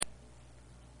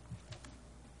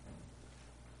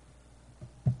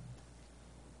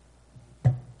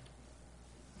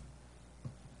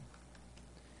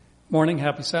Morning,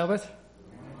 happy Sabbath.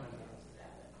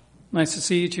 Nice to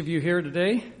see each of you here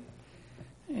today.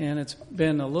 And it's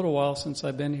been a little while since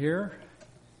I've been here,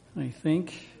 I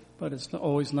think, but it's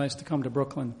always nice to come to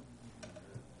Brooklyn.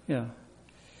 Yeah.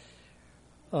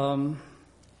 There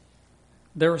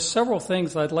are several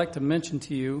things I'd like to mention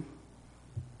to you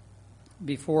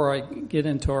before I get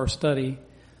into our study.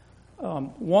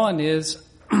 One is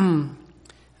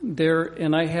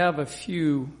and I have a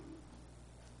few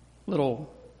little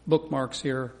bookmarks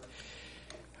here.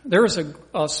 There's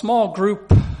a small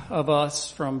group of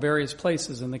us from various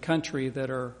places in the country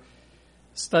that are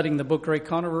studying the book Great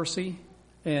Controversy,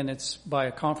 and it's by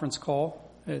a conference call.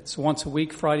 It's once a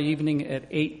week, Friday evening at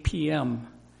 8 p.m.,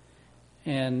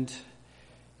 and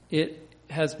it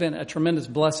has been a tremendous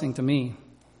blessing to me.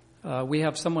 We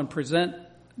have someone present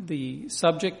the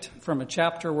subject from a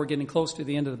chapter. We're getting close to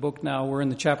the end of the book now. We're in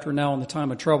the chapter now on the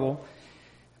time of trouble.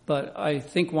 But I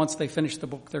think once they finish the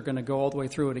book, they're going to go all the way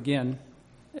through it again.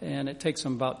 And it takes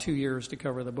them about 2 years to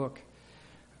cover the book.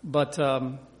 But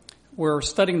we're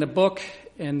studying the book,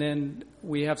 and then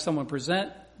we have someone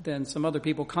present. Then some other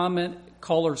people comment.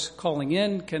 Callers calling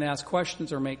in can ask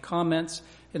questions or make comments.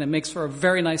 And it makes for a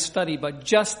very nice study. But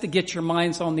just to get your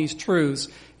minds on these truths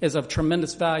is of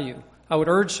tremendous value. I would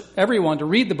urge everyone to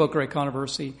read the book Great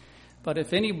Controversy. But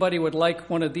if anybody would like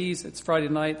one of these, it's Friday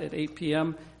night at 8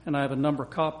 p.m., and I have a number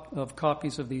of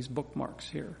copies of these bookmarks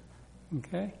here.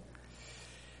 Okay?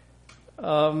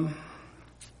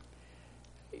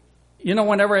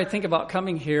 Whenever I think about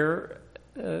coming here,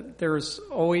 there's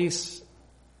always,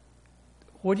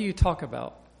 what do you talk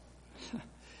about?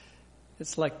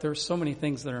 It's like there's so many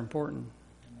things that are important.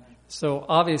 So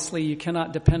obviously you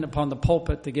cannot depend upon the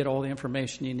pulpit to get all the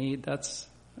information you need. That's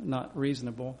not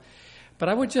reasonable. But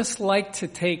I would just like to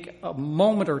take a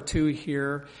moment or two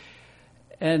here,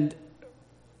 and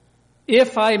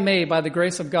if I may, by the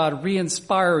grace of God,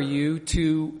 re-inspire you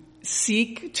to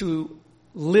seek to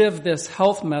live this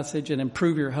health message and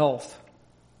improve your health.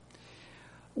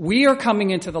 We are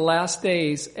coming into the last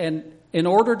days, and in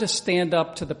order to stand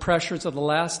up to the pressures of the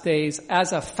last days,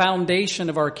 as a foundation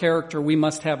of our character, we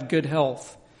must have good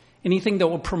health. Anything that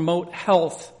will promote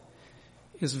health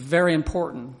is very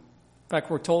important. In fact,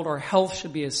 we're told our health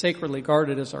should be as sacredly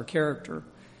guarded as our character.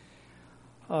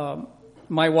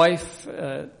 My wife,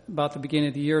 about the beginning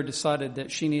of the year, decided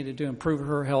that she needed to improve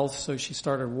her health, so she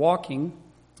started walking,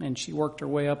 and she worked her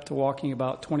way up to walking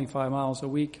about 25 miles a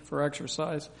week for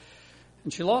exercise,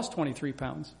 and she lost 23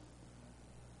 pounds.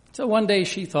 So one day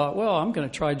she thought, well, I'm going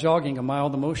to try jogging a mile.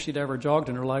 The most she'd ever jogged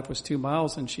in her life was 2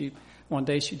 miles, and one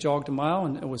day she jogged a mile,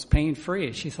 and it was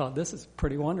pain-free. She thought, this is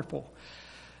pretty wonderful.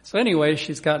 So anyway,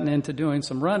 she's gotten into doing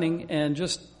some running, and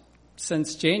just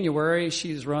since January,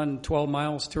 she's run 12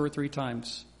 miles 2 or 3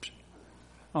 times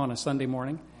on a Sunday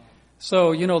morning.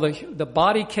 So, the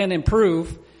body can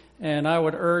improve, and I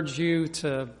would urge you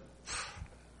to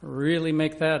really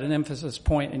make that an emphasis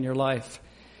point in your life.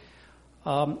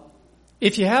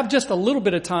 If you have just a little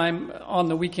bit of time on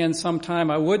the weekend sometime,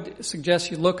 I would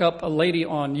suggest you look up a lady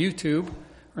on YouTube.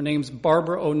 Her name's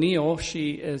Barbara O'Neill.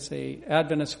 She is an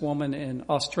Adventist woman in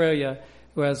Australia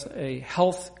who has a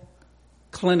health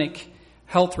clinic,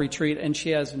 health retreat, and she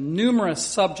has numerous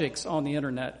subjects on the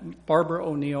internet. Barbara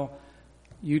O'Neill,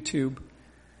 YouTube.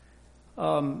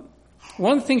 One of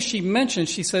the things she mentioned,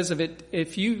 she says,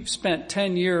 if you spent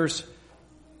 10 years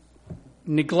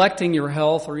neglecting your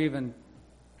health, or even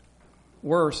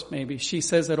worse maybe, she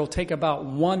says it'll take about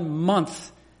 1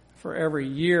 month for every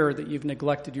year that you've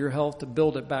neglected your health to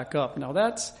build it back up. Now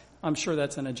I'm sure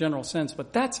that's in a general sense,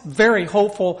 but that's very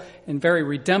hopeful and very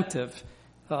redemptive.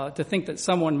 To think that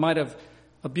someone might have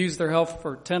abused their health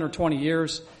for 10 or 20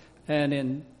 years, and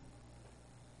in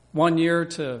 1 year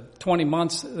to 20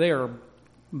 months, they are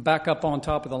back up on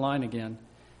top of the line again.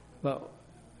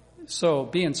 So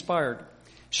be inspired.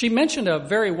 She mentioned a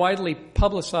very widely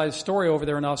publicized story over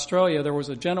there in Australia. There was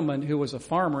a gentleman who was a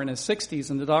farmer in his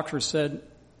 60s, and the doctor said,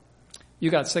 you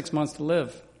got 6 months to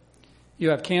live.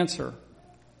 You have cancer.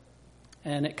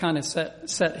 And it kind of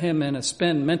set him in a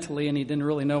spin mentally, and he didn't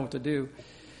really know what to do.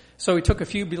 So he took a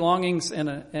few belongings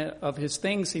of his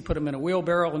things, he put them in a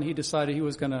wheelbarrow, and he decided he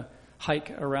was going to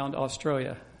hike around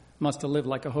Australia. Must have lived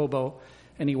like a hobo.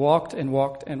 And he walked and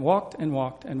walked and walked and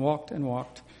walked and walked and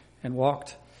walked and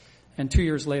walked. And 2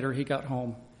 years later, he got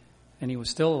home, and he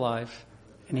was still alive,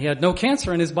 and he had no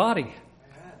cancer in his body.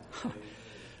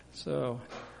 So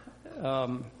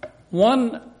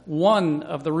one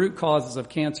of the root causes of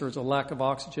cancer is a lack of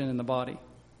oxygen in the body.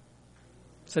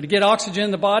 So to get oxygen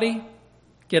in the body,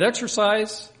 get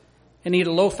exercise, and eat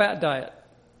a low-fat diet.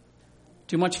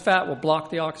 Too much fat will block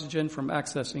the oxygen from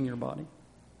accessing your body.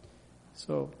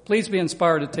 So please be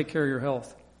inspired to take care of your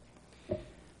health.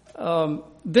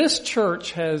 This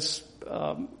church has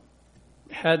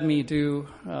had me do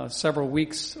several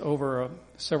weeks over a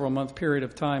several month period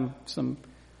of time, some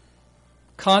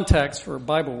contacts for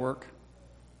Bible work.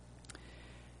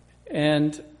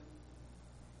 And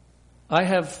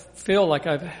I feel like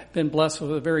I've been blessed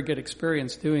with a very good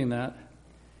experience doing that.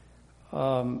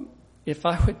 If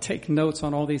I would take notes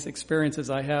on all these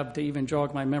experiences I have to even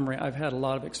jog my memory, I've had a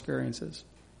lot of experiences.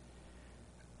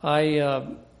 I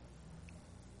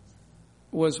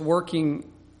was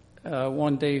working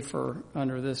one day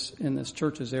in this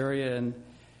church's area, and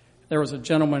there was a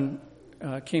gentleman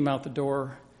came out the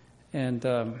door, and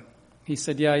he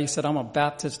said, I'm a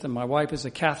Baptist and my wife is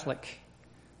a Catholic.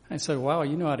 I said, wow,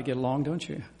 you know how to get along, don't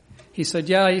you? He said,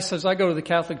 yeah. He says, I go to the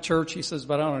Catholic Church. He says,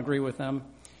 but I don't agree with them.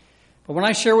 But when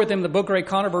I share with him the book Great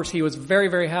Controversy, he was very,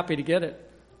 very happy to get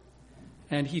it.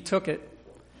 And he took it.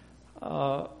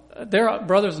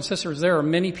 Brothers and sisters, there are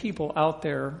many people out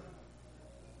there,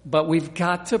 but we've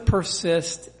got to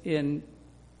persist in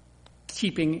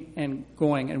keeping and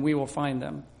going, and we will find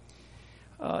them.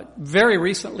 Very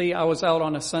recently, I was out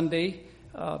on a Sunday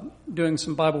doing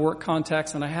some Bible work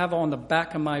contacts, and I have on the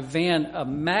back of my van a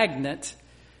magnet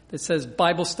that says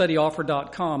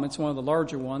BibleStudyOffer.com. It's one of the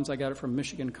larger ones. I got it from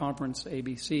Michigan Conference,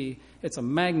 ABC. It's a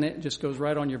magnet. It just goes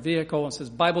right on your vehicle and says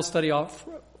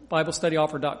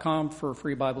BibleStudyOffer.com for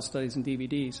free Bible studies and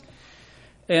DVDs.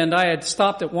 And I had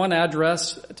stopped at one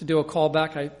address to do a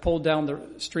callback. I pulled down the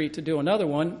street to do another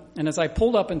one. And as I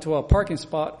pulled up into a parking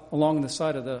spot along the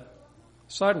side of the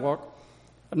sidewalk,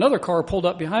 another car pulled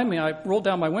up behind me. I rolled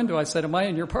down my window. I said, am I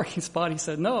in your parking spot? He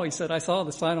said, no. He said, I saw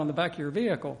the sign on the back of your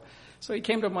vehicle. So he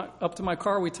came up to my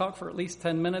car. We talked for at least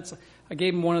 10 minutes. I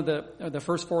gave him one of the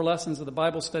first 4 lessons of the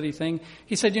Bible study thing.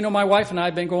 He said, my wife and I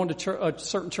have been going to a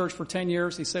certain church for 10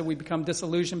 years. He said, we become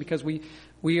disillusioned because we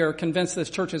are convinced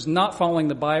this church is not following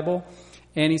the Bible.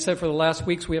 And he said, for the last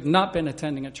weeks, we have not been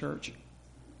attending a church.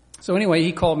 So anyway,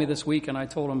 he called me this week, and I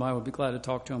told him I would be glad to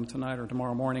talk to him tonight or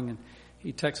tomorrow morning. And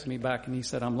he texted me back, and he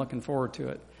said, I'm looking forward to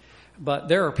it. But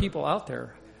there are people out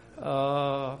there.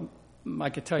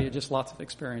 I could tell you just lots of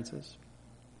experiences.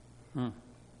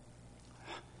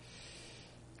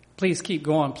 Please keep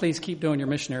going. Please keep doing your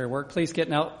missionary work. Please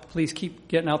keep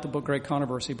getting out the book Great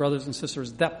Controversy. Brothers and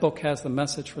sisters, that book has the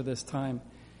message for this time,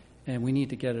 and we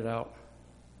need to get it out.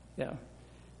 Yeah.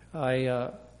 I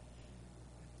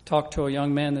talked to a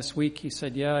young man this week. He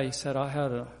said, I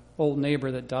had an old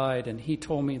neighbor that died, and he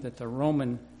told me that the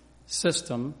Roman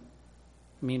system,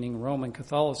 meaning Roman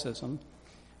Catholicism,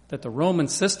 that the Roman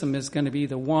system is going to be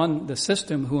the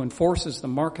system who enforces the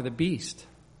mark of the beast.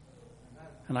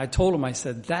 And I told him, I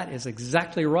said, that is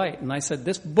exactly right. And I said,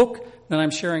 this book that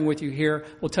I'm sharing with you here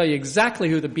will tell you exactly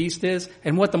who the beast is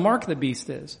and what the mark of the beast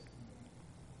is.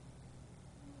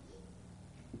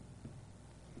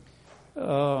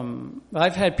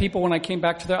 I've had people when I came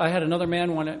back to there. I had another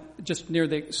man just near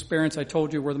the experience I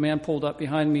told you where the man pulled up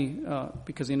behind me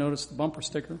because he noticed the bumper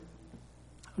sticker.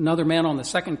 Another man on the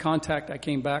second contact, I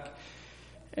came back,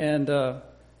 and the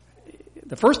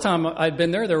first time I'd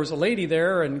been there was a lady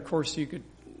there, and of course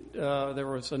there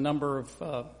was a number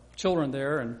of children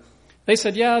there, and they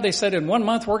said, in 1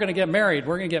 month we're going to get married.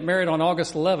 We're going to get married on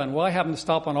August 11. Well, I happened to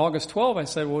stop on August 12. I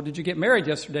said, well, did you get married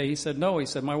yesterday? He said, no. He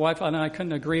said, my wife and I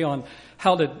couldn't agree on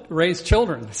how to raise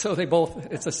children. So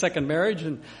it's a second marriage,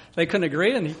 and they couldn't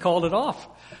agree, and he called it off.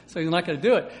 So he's not going to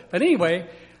do it. But anyway,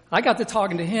 I got to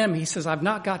talking to him. He says, I've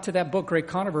not got to that book, Great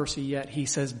Controversy, yet. He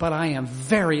says, but I am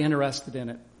very interested in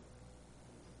it.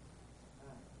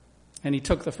 And he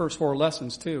took the first 4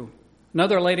 lessons, too.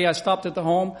 Another lady, I stopped at the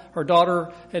home. Her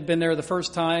daughter had been there the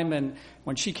first time, and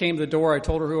when she came to the door, I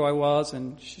told her who I was,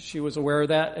 and she was aware of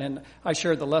that, and I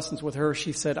shared the lessons with her.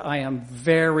 She said, I am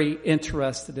very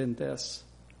interested in this.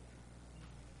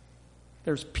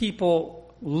 There's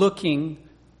people looking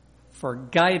for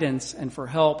guidance and for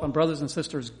help. And brothers and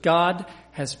sisters, God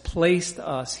has placed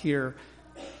us here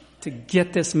to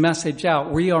get this message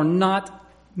out. We are not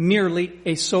merely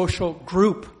a social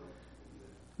group.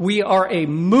 We are a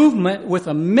movement with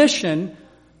a mission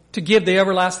to give the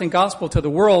everlasting gospel to the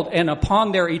world, and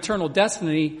upon their eternal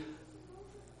destiny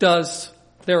does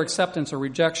their acceptance or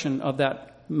rejection of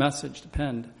that message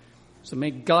depend. So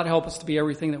may God help us to be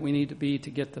everything that we need to be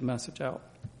to get the message out.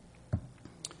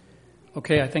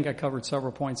 Okay, I think I covered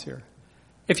several points here.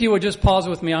 If you would just pause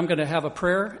with me, I'm going to have a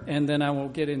prayer, and then I will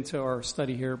get into our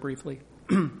study here briefly.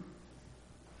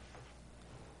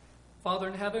 Father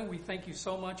in heaven, we thank you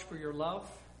so much for your love.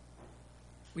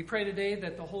 We pray today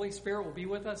that the Holy Spirit will be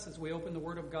with us as we open the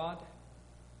Word of God,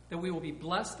 that we will be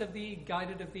blessed of thee,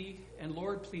 guided of thee, and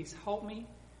Lord, please help me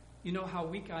You know how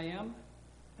weak I am.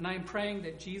 And I am praying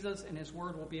that Jesus and his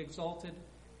word will be exalted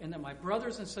and that my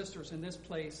brothers and sisters in this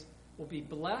place will be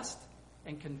blessed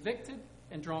and convicted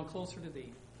and drawn closer to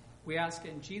thee. We ask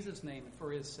it in Jesus' name and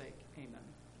for his sake. Amen.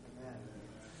 Amen.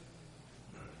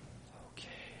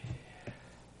 Okay.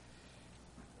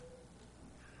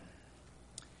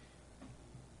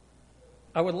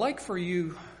 I would like for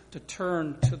you to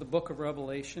turn to the book of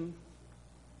Revelation.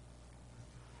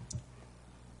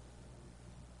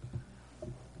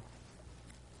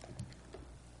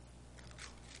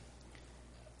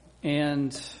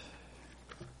 And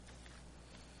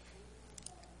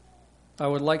I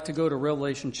would like to go to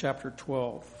Revelation chapter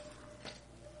 12.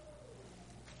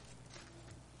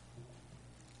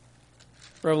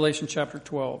 Revelation chapter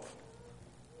 12.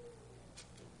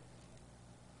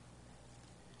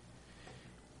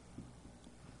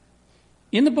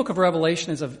 In the book of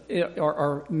Revelation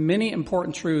are many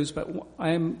important truths, but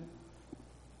I'm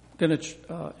going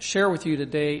to share with you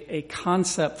today a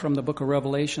concept from the book of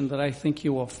Revelation that I think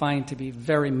you will find to be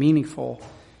very meaningful.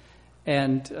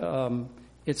 And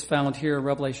it's found here in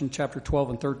Revelation chapter 12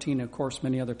 and 13, and of course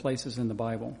many other places in the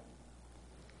Bible.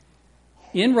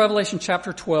 In Revelation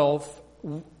chapter 12,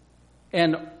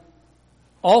 and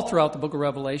all throughout the book of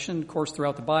Revelation, of course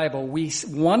throughout the Bible,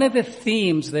 one of the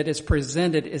themes that is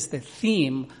presented is the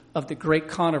theme of the great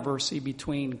controversy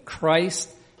between Christ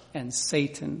and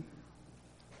Satan.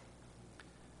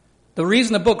 The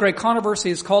reason the book Great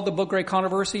Controversy is called the book Great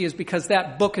Controversy is because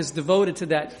that book is devoted to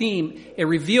that theme. It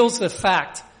reveals the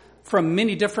fact from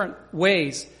many different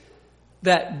ways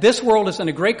that this world is in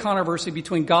a great controversy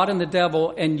between God and the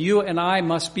devil, and you and I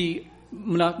must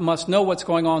know what's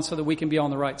going on so that we can be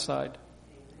on the right side.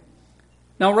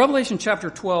 Now, Revelation chapter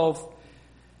 12,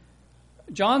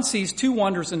 John sees two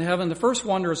wonders in heaven. The first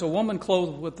wonder is a woman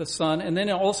clothed with the sun, and then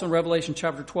also in Revelation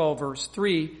chapter 12, verse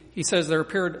 3, he says there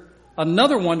appeared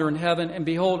another wonder in heaven, and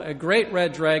behold, a great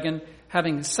red dragon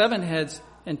having 7 heads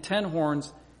and 10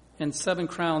 horns and 7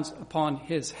 crowns upon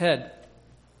his head.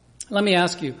 Let me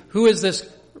ask you, who is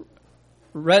this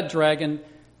red dragon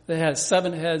that has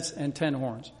 7 heads and 10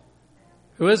 horns?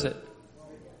 Who is it?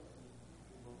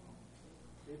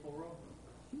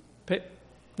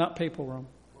 Not papal Rome.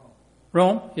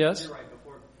 Rome, yes.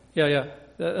 Yeah.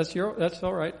 That's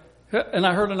all right. And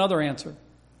I heard another answer.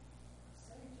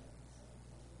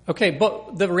 Okay,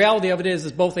 but the reality of it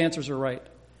is both answers are right.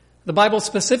 The Bible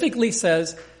specifically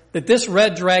says that this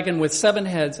red dragon with 7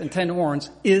 heads and 10 horns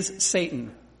is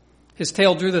Satan. His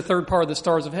tail drew the third part of the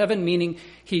stars of heaven, meaning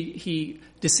he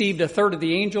deceived a third of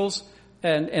the angels,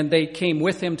 and they came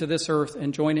with him to this earth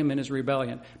and joined him in his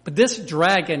rebellion. But this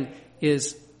dragon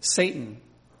is Satan.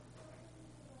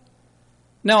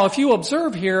 Now, if you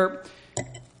observe here,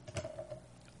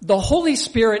 the Holy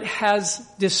Spirit has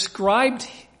described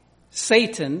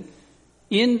Satan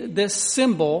in this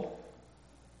symbol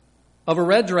of a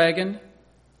red dragon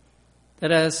that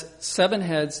has 7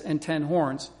 heads and 10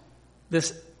 horns.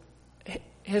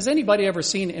 Has anybody ever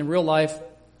seen in real life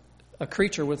a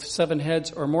creature with 7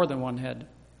 heads or more than 1 head?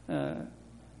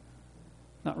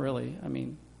 Not really. I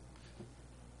mean,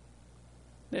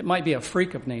 it might be a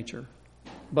freak of nature,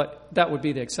 but that would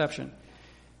be the exception.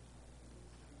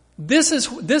 This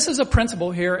is a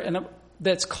principle here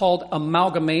that's called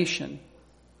amalgamation.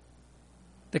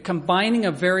 The combining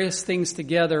of various things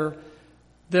together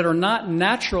that are not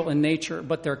natural in nature,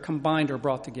 but they're combined or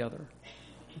brought together.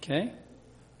 Okay?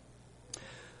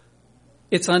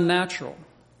 It's unnatural.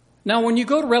 Now, when you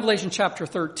go to Revelation chapter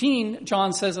 13,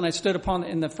 John says, and I stood upon,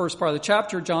 in the first part of the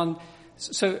chapter, John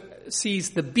sees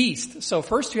the beast. So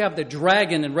first you have the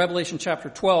dragon in Revelation chapter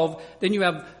 12, then you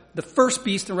have the first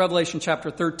beast in Revelation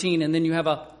chapter 13, and then you have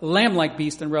a lamb-like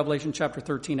beast in Revelation chapter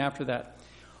 13 after that.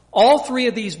 All 3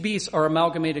 of these beasts are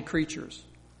amalgamated creatures.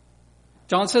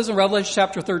 John says in Revelation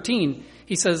chapter 13,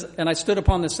 he says, and I stood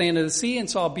upon the sand of the sea and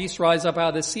saw a beast rise up out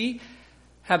of the sea,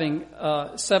 having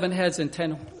 7 heads and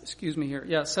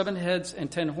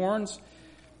 10 horns,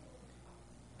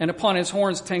 and upon his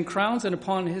horns 10 crowns, and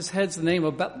upon his heads the name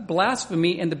of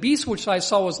blasphemy. And the beast which I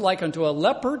saw was like unto a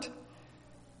leopard.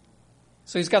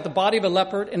 So he's got the body of a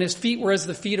leopard, and his feet were as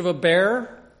the feet of a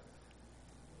bear,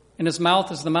 and his mouth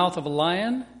is the mouth of a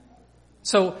lion.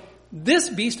 So this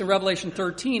beast in Revelation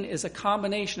 13 is a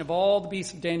combination of all the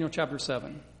beasts of Daniel chapter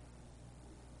 7.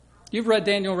 You've read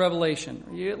Daniel Revelation.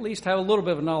 You at least have a little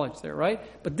bit of knowledge there, right?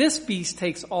 But this beast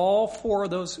takes all 4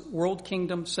 of those world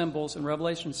kingdom symbols in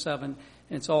Revelation 7, and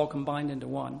it's all combined into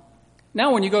one.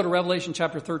 Now when you go to Revelation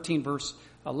chapter 13, verse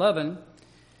 11,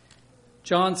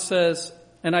 John says,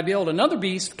 and I beheld another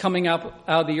beast coming up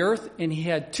out of the earth, and he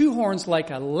had 2 horns like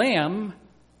a lamb,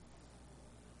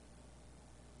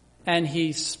 and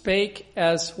he spake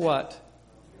as what?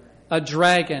 A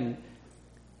dragon.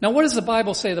 Now what does the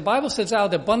Bible say? The Bible says out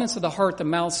of the abundance of the heart the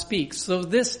mouth speaks. So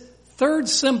this third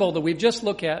symbol that we've just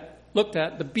looked at,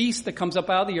 the beast that comes up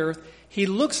out of the earth, he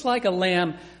looks like a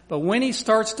lamb, but when he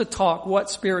starts to talk, what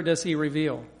spirit does he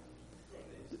reveal?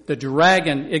 The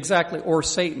dragon, exactly, or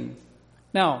Satan.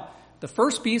 Now, the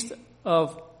first beast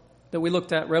that we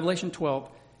looked at, Revelation 12,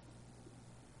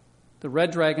 the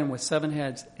red dragon with 7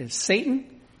 heads, is Satan,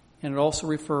 and it also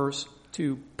refers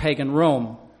to pagan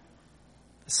Rome.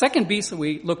 The second beast that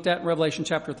we looked at in Revelation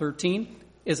chapter 13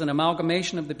 is an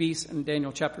amalgamation of the beast in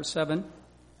Daniel chapter 7.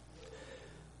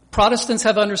 Protestants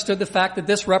have understood the fact that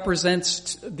this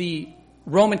represents the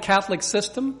Roman Catholic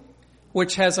system,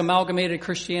 which has amalgamated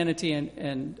Christianity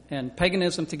and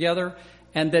paganism together,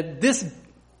 and that this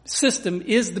system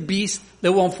is the beast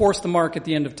that will enforce the mark at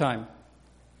the end of time,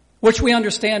 which we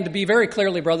understand to be very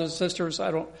clearly, brothers and sisters.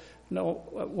 I don't know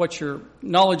what your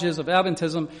knowledge is of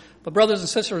Adventism, but brothers and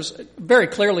sisters, very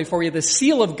clearly for you, the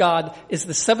seal of God is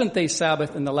the seventh-day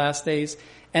Sabbath in the last days,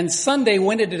 and Sunday,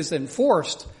 when it is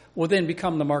enforced, will then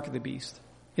become the mark of the beast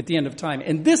at the end of time.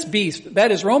 And this beast,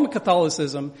 that is Roman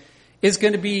Catholicism, is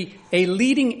going to be a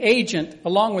leading agent,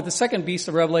 along with the second beast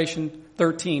of Revelation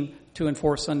 13, to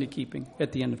enforce Sunday keeping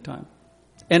at the end of time.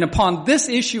 And upon this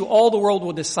issue, all the world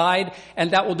will decide,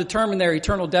 and that will determine their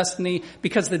eternal destiny,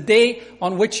 because the day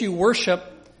on which you worship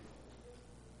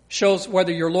shows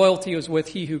whether your loyalty is with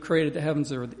he who created the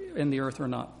heavens and the earth or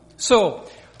not. So,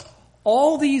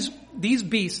 all these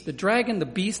beasts, the dragon, the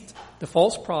beast, the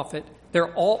false prophet,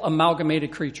 they're all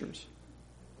amalgamated creatures.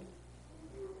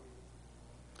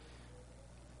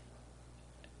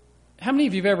 How many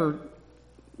of you have ever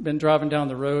been driving down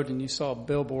the road and you saw a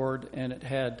billboard and it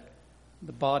had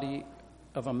the body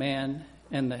of a man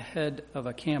and the head of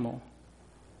a camel?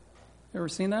 Ever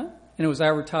seen that? And it was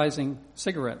advertising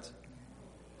cigarettes.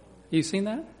 You seen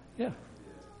that? Yeah.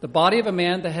 The body of a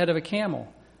man, the head of a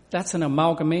camel. That's an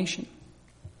amalgamation.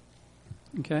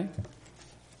 Okay?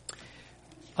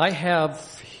 I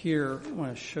have here, I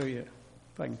want to show you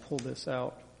if I can pull this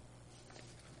out.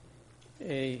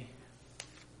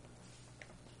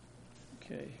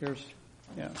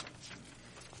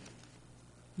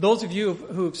 Those of you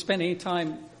who have spent any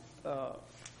time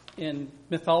in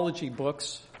mythology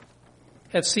books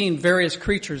have seen various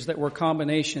creatures that were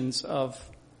combinations of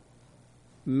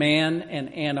man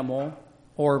and animal,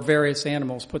 or various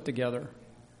animals put together.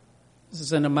 This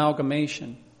is an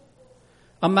amalgamation.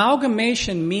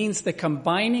 Amalgamation means the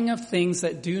combining of things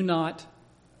that do not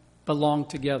belong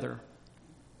together.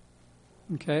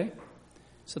 Okay?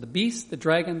 So the beast, the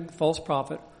dragon, the false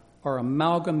prophet are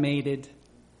amalgamated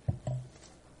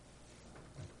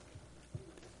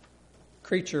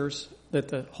creatures that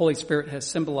the Holy Spirit has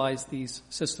symbolized these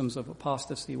systems of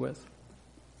apostasy with.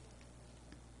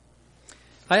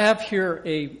 I have here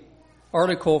a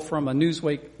article from a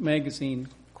Newsweek magazine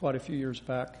quite a few years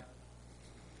back.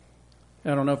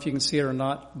 I don't know if you can see it or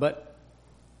not, but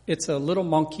it's a little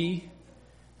monkey,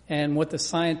 and what the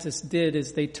scientists did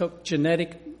is they took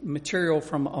genetic material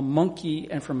from a monkey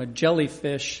and from a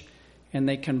jellyfish, and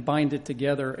they combined it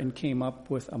together and came up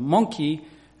with a monkey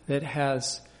that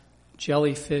has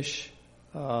jellyfish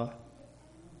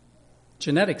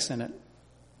genetics in it.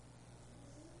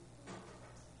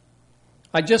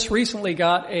 I just recently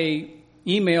got a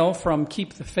email from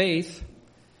Keep the Faith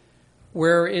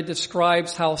where it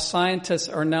describes how scientists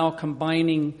are now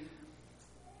combining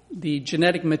the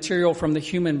genetic material from the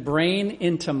human brain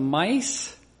into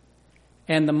mice,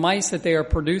 and the mice that they are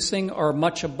producing are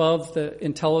much above the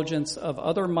intelligence of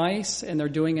other mice, and they're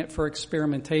doing it for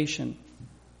experimentation.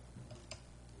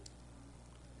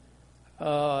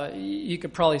 You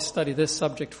could probably study this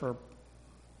subject for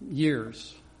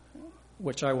years,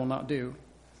 which I will not do,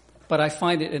 but I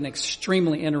find it an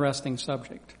extremely interesting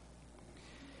subject.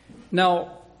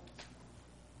 Now,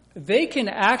 they can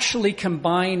actually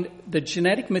combine the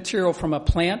genetic material from a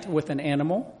plant with an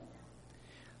animal.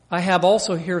 I have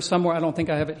also here somewhere, I don't think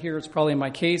I have it here, it's probably in my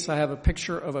case, I have a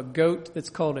picture of a goat that's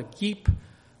called a geep,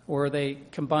 where they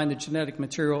combine the genetic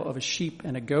material of a sheep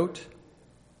and a goat.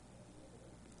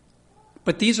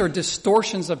 But these are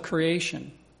distortions of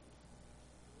creation.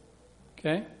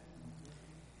 Okay?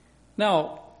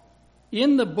 Now,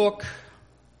 in the book,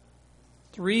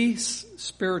 Three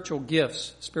Spiritual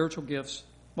Gifts,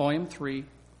 Volume 3,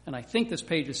 and I think this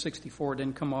page is 64. It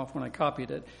didn't come off when I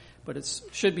copied it, but it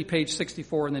should be page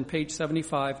 64 and then page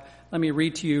 75. Let me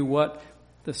read to you what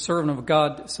the servant of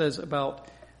God says about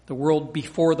the world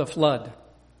before the flood.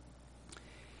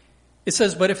 It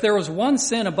says, "But if there was one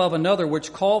sin above another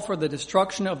which called for the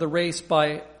destruction of the race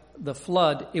by the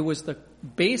flood, it was the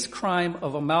base crime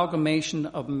of amalgamation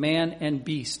of man and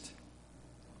beast,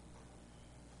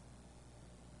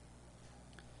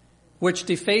 which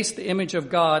defaced the image of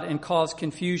God and caused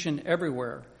confusion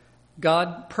everywhere.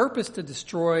 God purposed to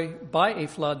destroy by a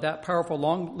flood that powerful,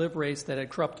 long-lived race that had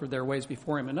corrupted their ways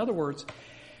before him. In other words,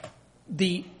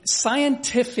 the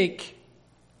scientific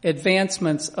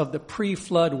advancements of the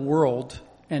pre-flood world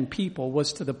and people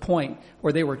was to the point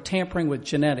where they were tampering with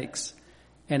genetics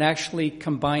and actually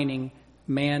combining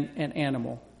man and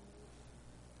animal.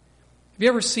 Have you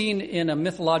ever seen in a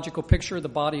mythological picture the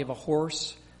body of a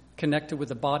horse connected with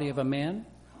the body of a man?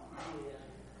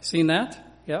 Seen that?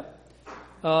 Yep.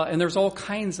 And there's all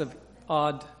kinds of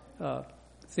odd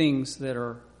things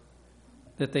that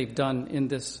they've done in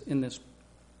this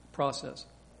process.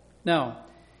 Now,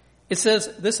 it says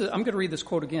I'm going to read this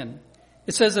quote again.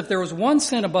 It says, if there was one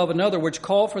sin above another which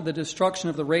called for the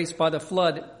destruction of the race by the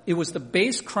flood, it was the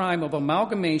base crime of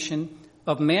amalgamation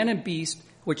of man and beast,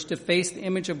 which defaced the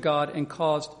image of God and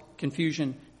caused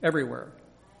confusion everywhere.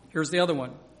 Here's the other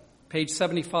one. Page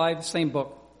 75, same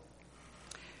book.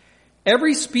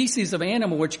 Every species of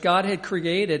animal which God had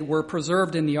created were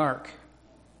preserved in the ark.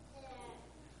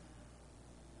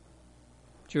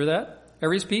 Did you hear that?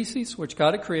 Every species which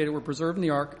God had created were preserved in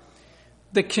the ark.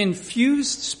 The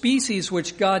confused species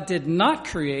which God did not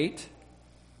create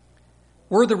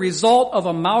were the result of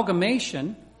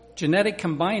amalgamation, genetic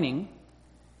combining,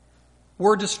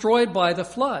 were destroyed by the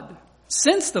flood.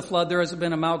 Since the flood, there has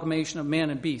been amalgamation of man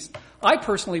and beast. I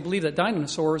personally believe that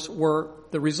dinosaurs were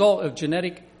the result of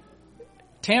genetic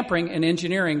tampering and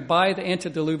engineering by the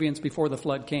antediluvians before the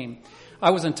flood came.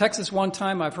 I was in Texas one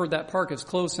time. I've heard that park is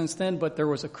closed since then, but there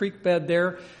was a creek bed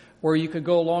there where you could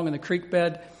go along in the creek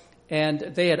bed, and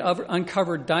they had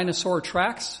uncovered dinosaur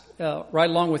tracks right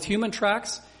along with human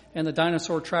tracks. And the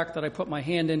dinosaur track that I put my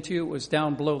hand into was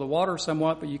down below the water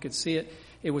somewhat, but you could see it.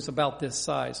 It was about this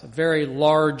size, a very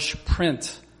large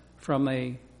print from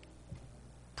a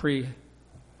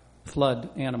pre-flood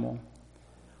animal.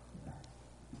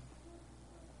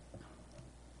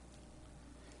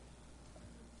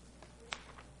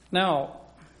 Now,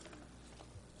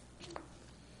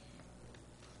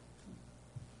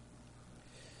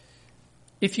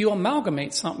 if you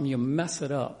amalgamate something, you mess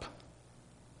it up.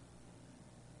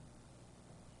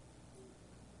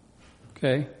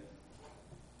 Okay?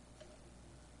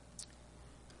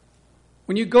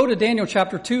 When you go to Daniel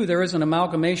chapter 2, there is an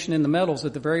amalgamation in the metals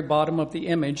at the very bottom of the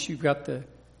image. You've got the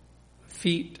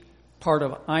feet, part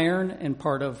of iron and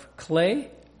part of clay.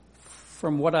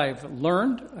 From what I've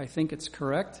learned, I think it's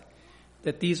correct,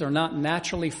 that these are not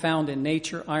naturally found in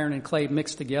nature, iron and clay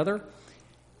mixed together.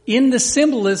 In the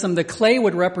symbolism, the clay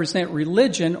would represent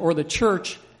religion or the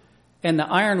church, and the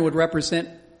iron would represent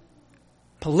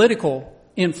political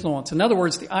influence. In other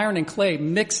words, the iron and clay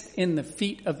mixed in the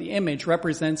feet of the image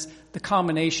represents the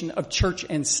combination of church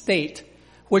and state,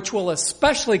 which will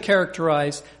especially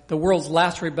characterize the world's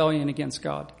last rebellion against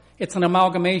God. It's an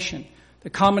amalgamation. The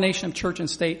combination of church and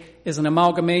state is an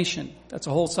amalgamation. That's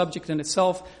a whole subject in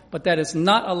itself, but that is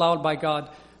not allowed by God.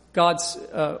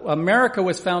 America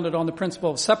was founded on the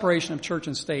principle of separation of church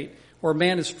and state, where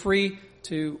man is free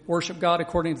to worship God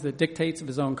according to the dictates of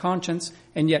his own conscience,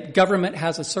 and yet government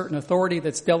has a certain authority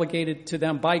that's delegated to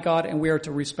them by God, and we are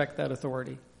to respect that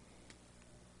authority.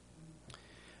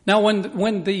 Now,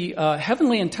 when the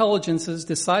heavenly intelligences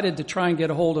decided to try and get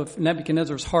a hold of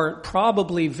Nebuchadnezzar's heart,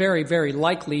 probably very, very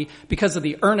likely because of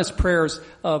the earnest prayers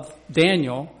of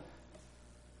Daniel,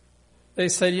 they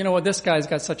said, you know what, this guy's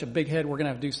got such a big head, we're going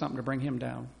to have to do something to bring him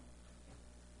down.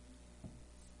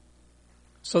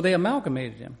 So they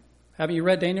amalgamated him. Haven't you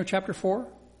read Daniel chapter 4?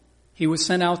 He was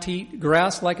sent out to eat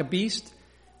grass like a beast.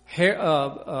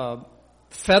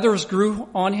 Feathers grew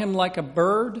on him like a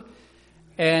bird.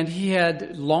 And he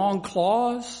had long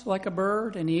claws like a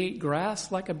bird. And he ate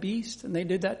grass like a beast. And they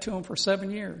did that to him for 7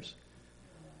 years.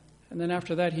 And then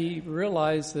after that, he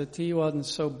realized that he wasn't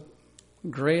so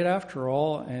great after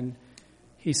all. And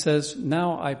he says,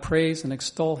 now I praise and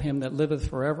extol him that liveth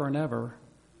forever and ever.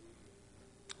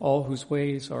 All whose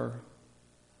ways are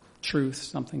truth,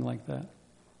 something like that.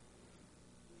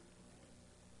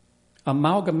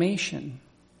 Amalgamation.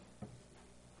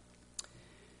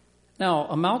 Now,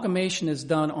 amalgamation is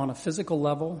done on a physical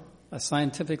level, a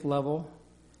scientific level.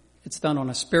 It's done on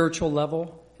a spiritual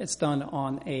level. It's done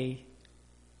on a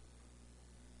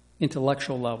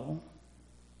intellectual level.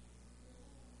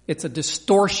 It's a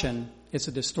distortion. It's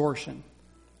a distortion.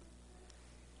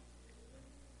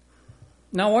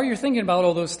 Now, while you're thinking about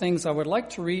all those things, I would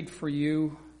like to read for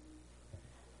you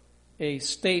a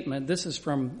statement. This is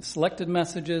from Selected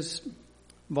Messages,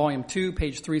 Volume 2,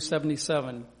 page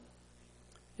 377.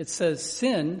 It says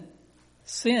sin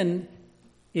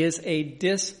is a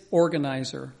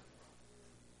disorganizer.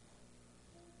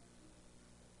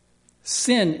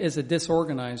 Sin is a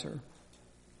disorganizer. Do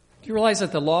you realize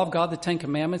that the law of God, the Ten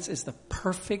Commandments, is the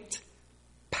perfect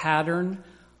pattern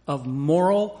of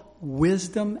moral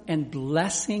wisdom and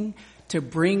blessing to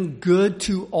bring good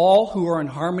to all who are in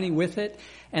harmony with it?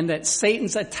 And that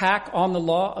Satan's attack on the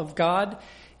law of God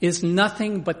is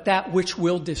nothing but that which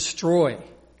will destroy.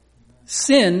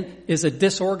 Sin is a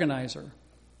disorganizer.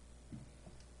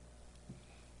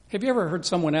 Have you ever heard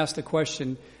someone ask the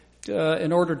question,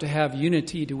 in order to have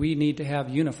unity, do we need to have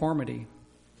uniformity?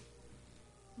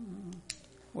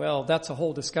 Well, that's a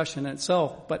whole discussion in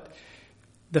itself, but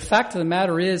the fact of the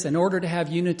matter is, in order to have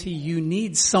unity, you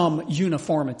need some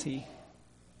uniformity.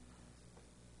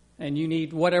 And you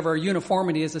need whatever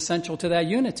uniformity is essential to that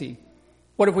unity.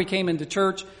 What if we came into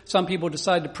church, some people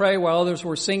decided to pray while others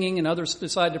were singing, and others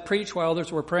decided to preach while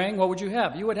others were praying? What would you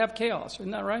have? You would have chaos, isn't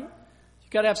that right?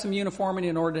 You've got to have some uniformity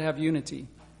in order to have unity.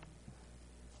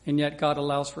 And yet God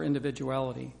allows for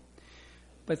individuality.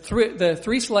 But the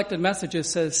three selected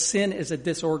messages says sin is a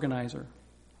disorganizer.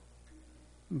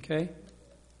 Okay?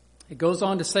 It goes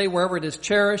on to say wherever it is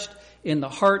cherished, in the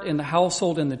heart, in the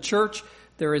household, in the church,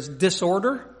 there is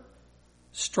disorder,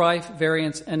 strife,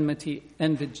 variance, enmity,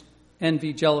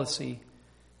 envy, jealousy,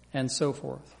 and so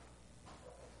forth.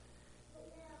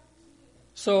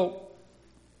 So,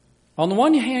 on the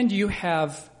one hand, you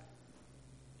have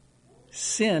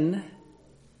sin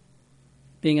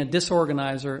being a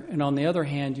disorganizer, and on the other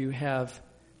hand, you have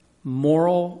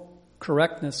moral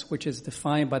correctness, which is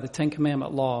defined by the Ten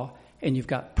Commandment law, and you've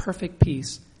got perfect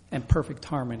peace and perfect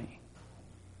harmony.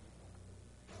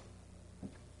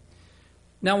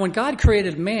 Now, when God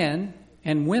created man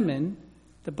and women,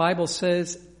 the Bible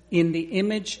says, in the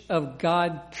image of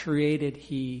God created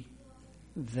he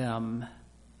them.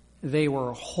 They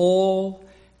were whole,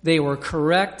 they were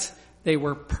correct, they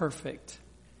were perfect.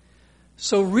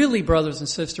 So really, brothers and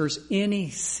sisters, any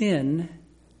sin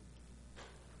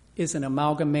is an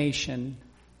amalgamation.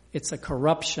 It's a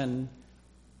corruption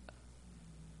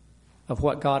of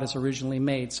what God has originally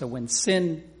made. So when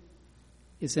sin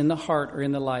is in the heart or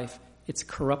in the life, it's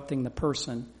corrupting the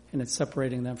person and it's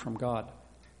separating them from God.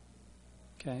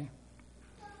 Okay?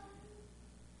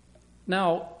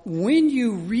 Now, when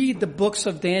you read the books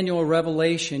of Daniel or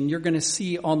Revelation, you're going to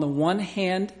see on the one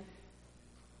hand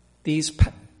these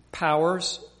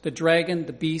powers, the dragon,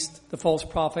 the beast, the false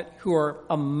prophet, who are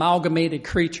amalgamated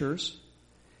creatures.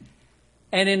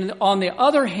 And on the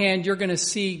other hand, you're going to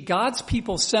see God's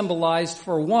people symbolized,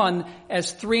 for one,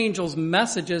 as three angels'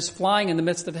 messages flying in the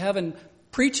midst of heaven,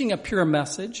 preaching a pure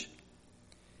message.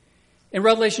 In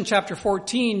Revelation chapter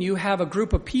 14, you have a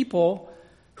group of people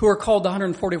who are called the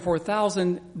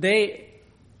 144,000. They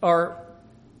are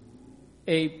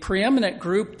a preeminent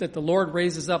group that the Lord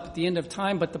raises up at the end of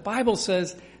time, but the Bible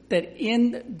says that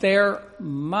in their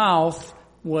mouth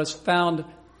was found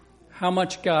how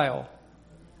much guile?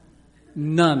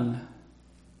 None.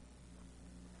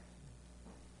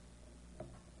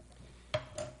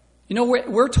 You know,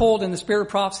 we're told in the spirit of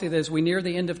prophecy that as we near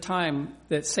the end of time,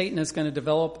 that Satan is going to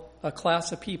develop a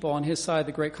class of people on his side of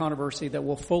the great controversy that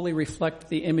will fully reflect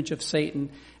the image of Satan.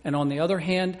 And on the other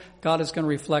hand, God is going to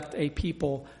reflect a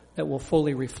people that will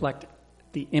fully reflect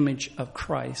the image of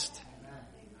Christ.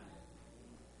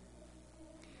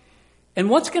 And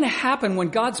what's going to happen when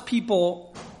God's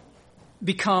people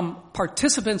become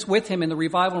participants with him in the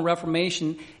revival and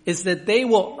reformation is that they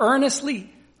will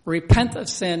earnestly repent of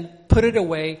sin, put it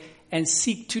away, and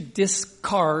seek to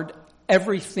discard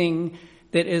everything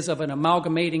that is of an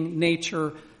amalgamating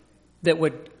nature that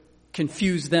would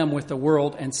confuse them with the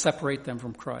world and separate them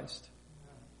from Christ.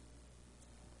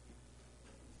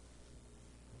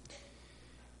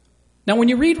 Now, when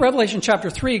you read Revelation chapter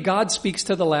 3, God speaks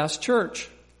to the last church.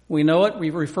 We know it. We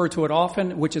refer to it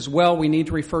often, which is well. We need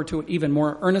to refer to it even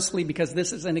more earnestly because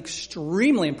this is an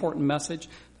extremely important message,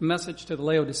 the message to the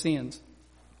Laodiceans.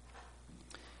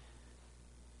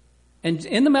 And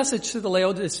in the message to the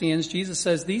Laodiceans, Jesus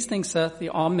says, "These things saith the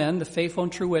Amen, the faithful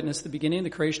and true witness, the beginning of the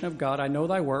creation of God. I know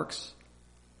thy works,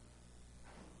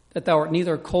 that thou art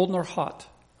neither cold nor hot.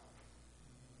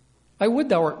 I would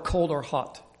thou art cold or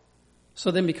hot.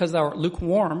 So then, because thou art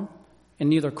lukewarm and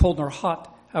neither cold nor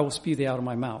hot, I will spew thee out of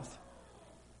my mouth."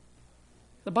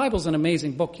 The Bible's an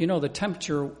amazing book. You know, the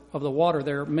temperature of the water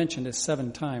there mentioned is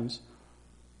 7 times.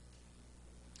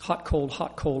 Hot, cold,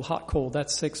 hot, cold, hot, cold.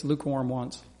 That's 6, lukewarm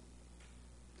once.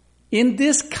 In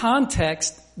this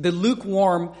context, the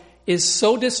lukewarm is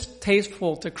so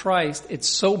distasteful to Christ, it's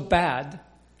so bad,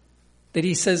 that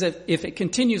he says if it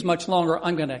continues much longer,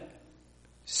 I'm going to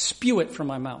spew it from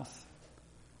my mouth.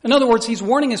 In other words, he's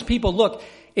warning his people, look,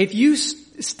 if you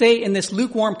stay in this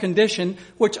lukewarm condition,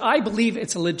 which I believe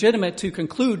it's legitimate to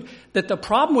conclude that the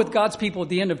problem with God's people at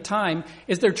the end of time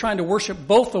is they're trying to worship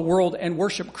both the world and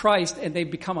worship Christ, and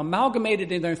they've become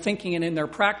amalgamated in their thinking and in their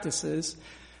practices.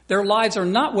 Their lives are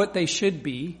not what they should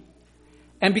be.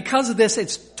 And because of this,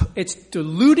 it's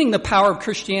diluting the power of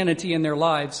Christianity in their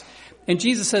lives. And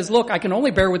Jesus says, look, I can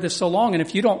only bear with this so long, and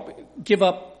if you don't give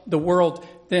up the world,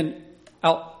 then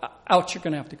out you're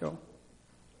going to have to go.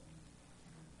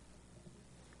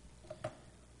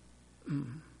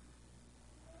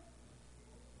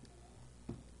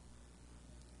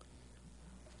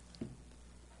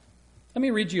 Let me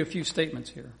read you a few statements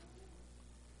here.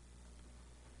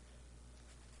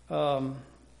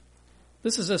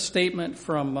 This is a statement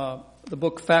from the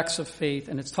book Facts of Faith,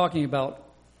 and it's talking about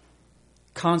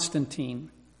Constantine,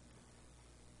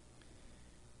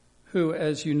 who,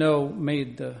 as you know,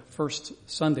 made the first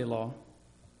Sunday law.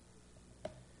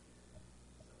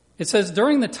 It says,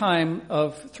 during the time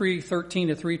of 313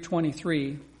 to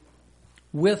 323,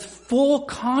 with full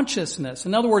consciousness,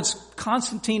 in other words,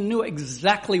 Constantine knew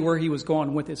exactly where he was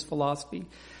going with his philosophy.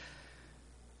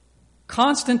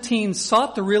 Constantine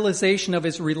sought the realization of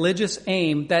his religious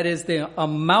aim, that is the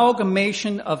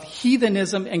amalgamation of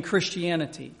heathenism and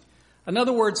Christianity. In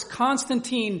other words,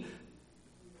 Constantine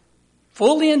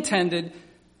fully intended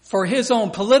for his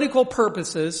own political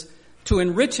purposes to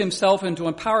enrich himself and to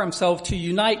empower himself to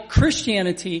unite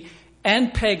Christianity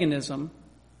and paganism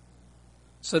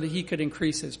so that he could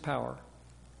increase his power.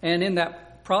 And in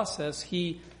that process,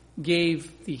 he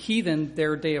gave the heathen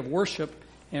their day of worship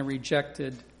and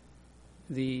rejected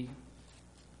the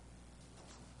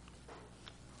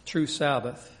true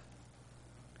Sabbath.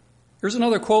 Here's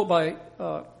another quote by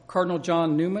Cardinal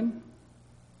John Newman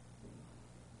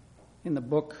in the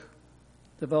book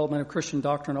Development of Christian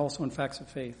Doctrine, also in Facts of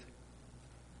Faith.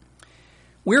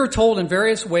 We are told in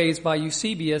various ways by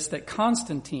Eusebius that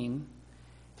Constantine,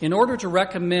 in order to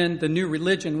recommend the new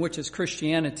religion, which is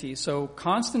Christianity, so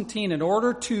Constantine, in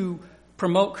order to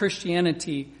promote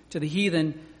Christianity to the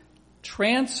heathen,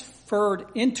 transferred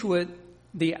into it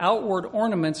the outward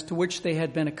ornaments to which they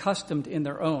had been accustomed in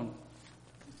their own.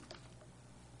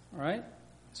 All right?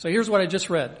 So here's what I just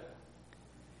read.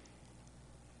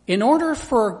 In order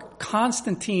for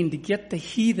Constantine to get the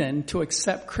heathen to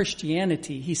accept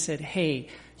Christianity, he said, hey,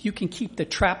 you can keep the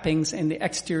trappings and the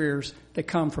exteriors that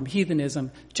come from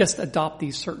heathenism, just adopt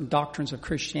these certain doctrines of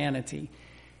Christianity.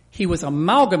 He was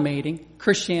amalgamating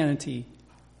Christianity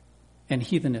and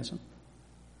heathenism.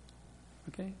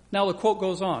 Okay? Now the quote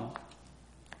goes on.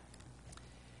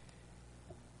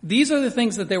 These are the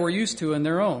things that they were used to in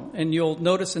their own. And you'll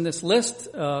notice in this list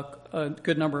a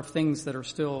good number of things that are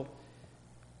still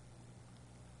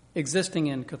existing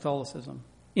in Catholicism.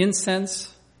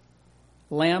 Incense,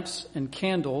 lamps and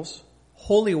candles,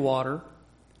 holy water,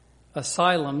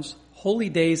 asylums, holy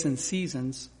days and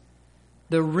seasons,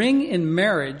 the ring in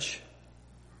marriage,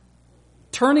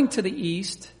 turning to the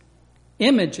east,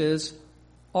 images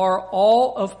are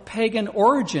all of pagan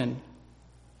origin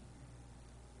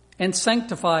and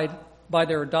sanctified by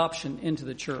their adoption into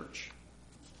the church.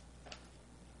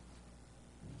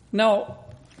 Now,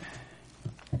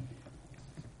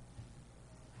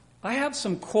 I have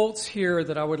some quotes here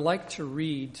that I would like to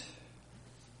read.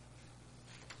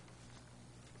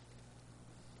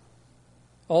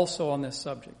 Also on this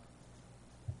subject.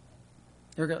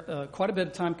 Quite a bit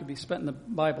of time could be spent in the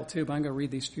Bible too, but I'm going to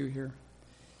read these few here.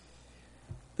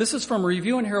 This is from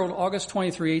Review and Herald, August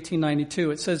 23,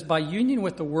 1892. It says, by union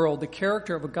with the world, the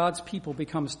character of a God's people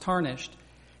becomes tarnished,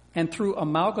 and through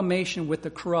amalgamation with the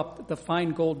corrupt, the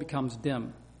fine gold becomes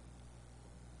dim.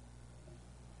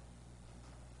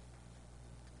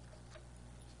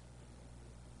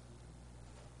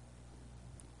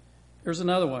 Here's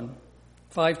another one.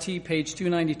 5T, page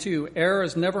 292. Error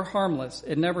is never harmless.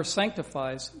 It never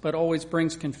sanctifies, but always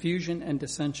brings confusion and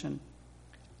dissension.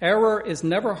 Error is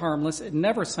never harmless. It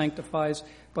never sanctifies,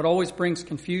 but always brings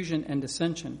confusion and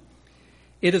dissension.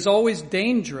 It is always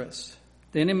dangerous.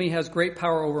 The enemy has great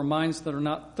power over minds that are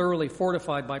not thoroughly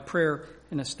fortified by prayer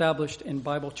and established in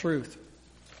Bible truth.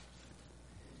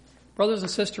 Brothers and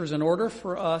sisters, in order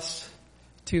for us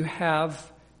to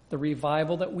have the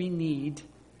revival that we need,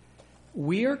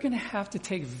 we are going to have to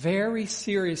take very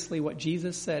seriously what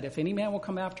Jesus said. If any man will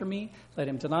come after me, let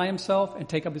him deny himself and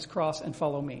take up his cross and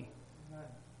follow me. Amen.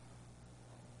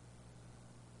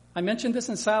 I mentioned this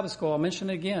in Sabbath school. I'll mention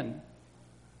it again.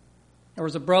 There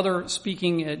was a brother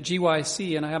speaking at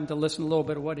GYC, and I happened to listen a little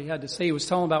bit of what he had to say. He was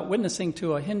telling about witnessing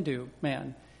to a Hindu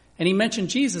man. And he mentioned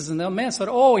Jesus, and the man said,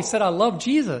 oh, he said, I love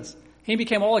Jesus. He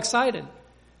became all excited.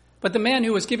 But the man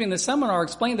who was giving the seminar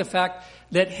explained the fact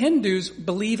that Hindus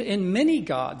believe in many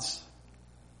gods.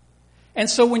 And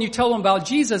so when you tell them about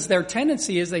Jesus, their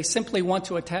tendency is they simply want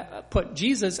to put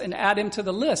Jesus and add him to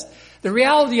the list. The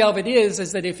reality of it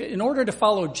is that if in order to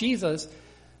follow Jesus,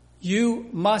 you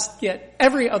must get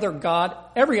every other god,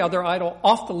 every other idol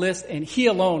off the list, and he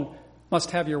alone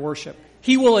must have your worship.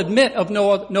 He will admit of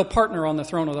no partner on the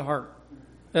throne of the heart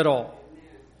at all.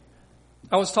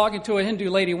 I was talking to a Hindu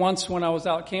lady once when I was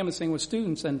out canvassing with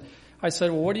students, and I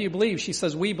said, well, what do you believe? She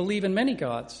says, we believe in many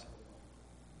gods.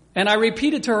 And I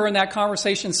repeated to her in that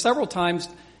conversation several times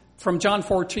from John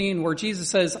 14, where Jesus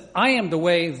says, I am the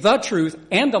way, the truth,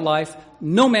 and the life.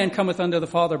 No man cometh unto the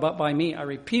Father but by me. I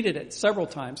repeated it several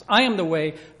times. I am the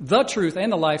way, the truth,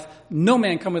 and the life. No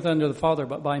man cometh unto the Father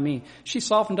but by me. She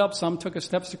softened up some, took her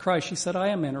steps to Christ. She said, I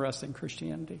am interested in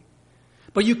Christianity.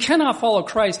 But you cannot follow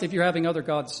Christ if you're having other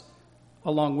gods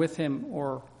along with him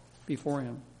or before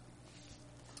him.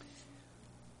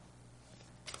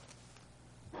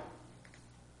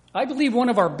 I believe one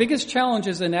of our biggest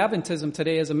challenges in Adventism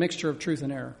today is a mixture of truth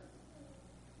and error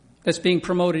that's being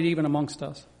promoted even amongst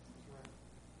us.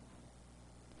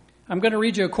 I'm going to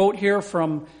read you a quote here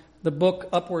from the book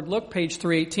Upward Look, page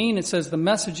 318. It says, the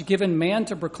message given man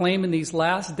to proclaim in these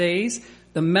last days,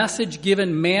 the message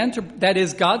given man to, that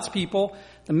is God's people,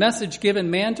 the message given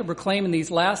man to proclaim in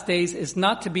these last days is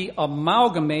not to be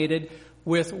amalgamated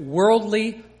with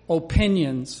worldly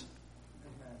opinions.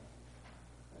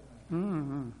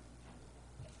 Mm-hmm.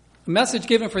 The message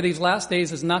given for these last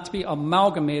days is not to be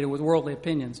amalgamated with worldly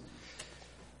opinions.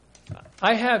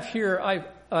 I have here,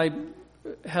 I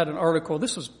had an article,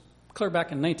 this was clear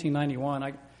back in 1991.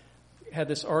 I had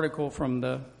this article from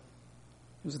it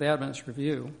was the Adventist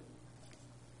Review.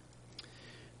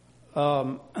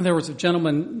 There was a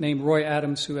gentleman named Roy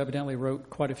Adams who evidently wrote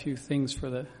quite a few things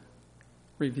for the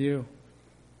review.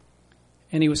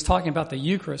 And he was talking about the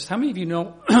Eucharist. How many of you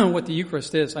know what the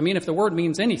Eucharist is? I mean, if the word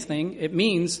means anything, it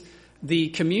means the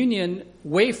communion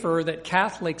wafer that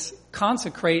Catholics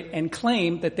consecrate and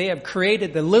claim that they have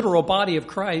created the literal body of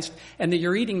Christ and that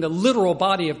you're eating the literal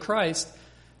body of Christ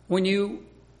when you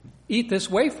eat this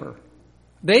wafer.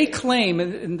 They claim,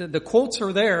 and the quotes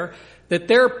are there, that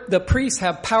the priests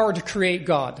have power to create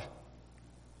God,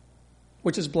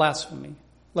 which is blasphemy,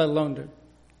 let alone to.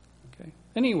 Okay.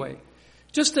 Anyway.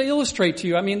 Just to illustrate to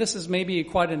you, I mean, this is maybe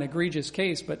quite an egregious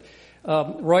case, but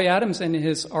Roy Adams in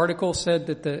his article said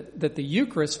that the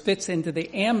Eucharist fits into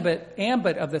the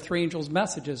ambit of the three angels'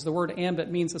 messages. The word ambit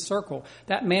means a circle.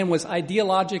 That man was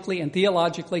ideologically and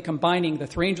theologically combining the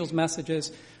three angels'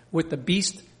 messages with the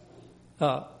beast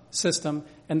system,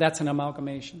 and that's an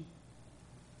amalgamation.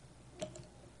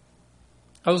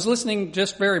 I was listening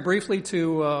just very briefly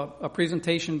to a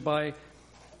presentation by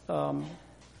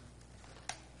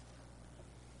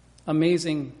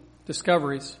Amazing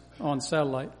Discoveries on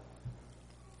satellite.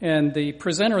 And the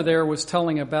presenter there was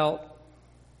telling about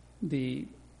the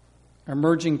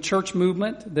emerging church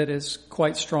movement that is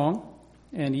quite strong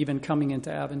and even coming into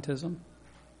Adventism.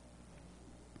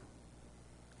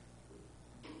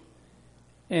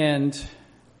 And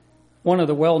one of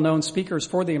the well-known speakers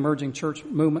for the emerging church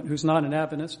movement, who's not an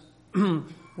Adventist,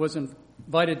 was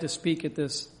invited to speak at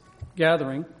this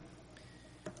gathering.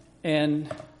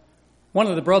 And one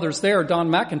of the brothers there, Don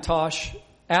McIntosh,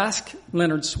 asked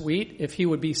Leonard Sweet if he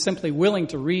would be simply willing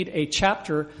to read a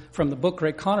chapter from the book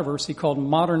Great Controversy called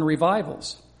Modern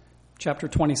Revivals. Chapter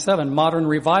 27, Modern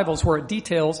Revivals, where it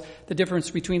details the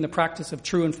difference between the practice of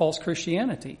true and false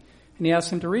Christianity. And he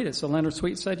asked him to read it. So Leonard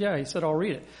Sweet said, yeah. He said, I'll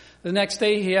read it. The next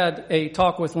day he had a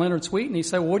talk with Leonard Sweet, and he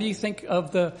said, what do you think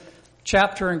of the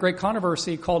chapter in Great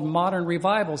Controversy called Modern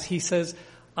Revivals? He says,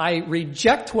 I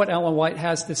reject what Ellen White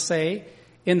has to say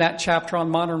in that chapter on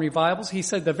modern revivals. He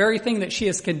said, the very thing that she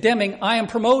is condemning, I am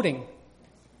promoting. And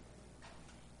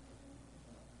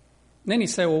then he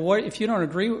said, well, what, if you don't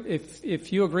agree,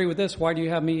 if you agree with this, why do you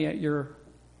have me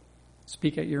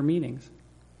speak at your meetings?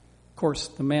 Of course,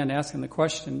 the man asking the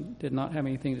question did not have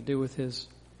anything to do with his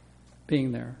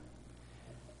being there.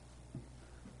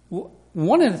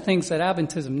 One of the things that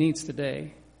Adventism needs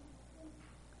today,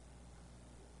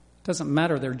 doesn't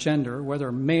matter their gender,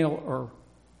 whether male or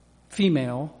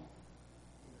female,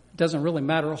 it doesn't really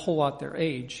matter a whole lot their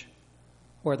age,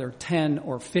 whether 10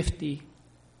 or 50.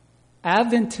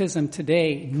 Adventism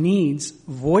today needs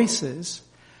voices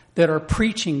that are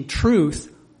preaching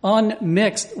truth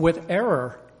unmixed with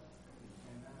error.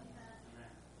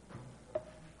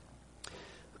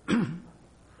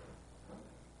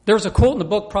 There's a quote in the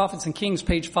book Prophets and Kings,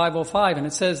 page 505, and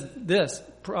it says this,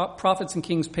 Prophets and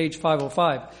Kings, page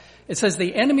 505. It says,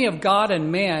 the enemy of God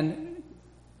and man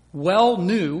well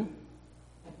knew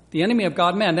The enemy of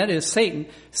God, man, that is Satan.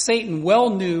 Satan well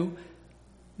knew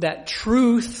that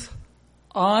truth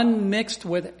unmixed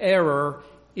with error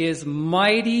is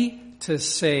mighty to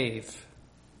save.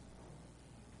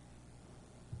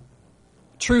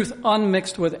 Truth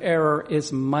unmixed with error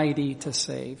is mighty to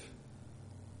save.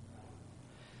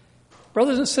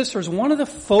 Brothers and sisters, one of the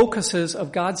focuses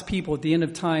of God's people at the end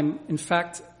of time, in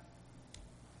fact,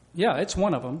 yeah, it's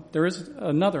one of them. There is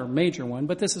another major one,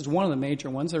 but this is one of the major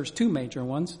ones. There's two major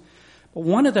ones. But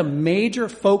one of the major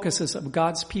focuses of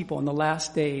God's people in the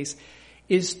last days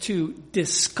is to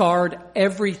discard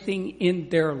everything in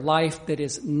their life that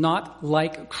is not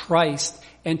like Christ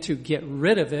and to get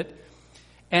rid of it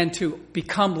and to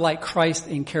become like Christ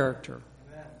in character.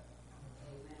 Amen.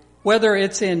 Whether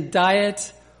it's in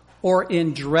diet or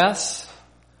in dress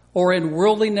or in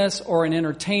worldliness or in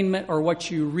entertainment or what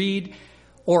you read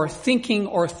or thinking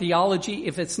or theology,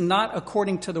 if it's not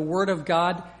according to the Word of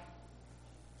God,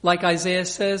 like Isaiah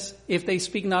says, if they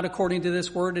speak not according to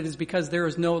this word, it is because there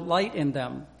is no light in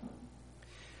them.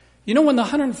 You know, when the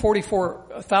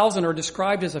 144,000 are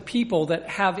described as a people that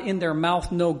have in their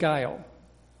mouth no guile,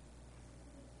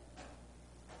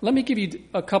 let me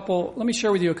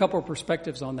share with you a couple of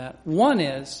perspectives on that. One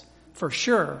is, for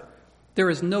sure, there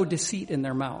is no deceit in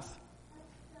their mouth.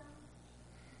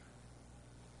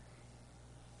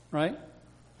 Right?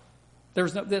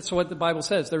 That's what the Bible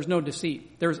says. There's no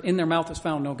deceit. In their mouth is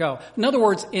found no guile. In other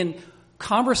words, in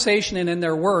conversation and in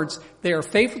their words, they are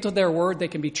faithful to their word. They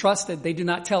can be trusted. They do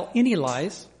not tell any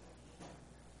lies.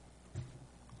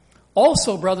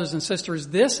 Also, brothers and sisters,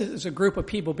 this is a group of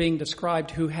people being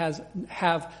described who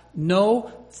have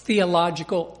no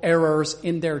theological errors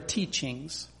in their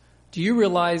teachings. Do you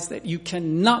realize that you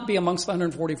cannot be amongst the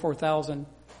 144,000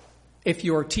 if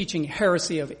you are teaching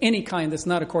heresy of any kind that's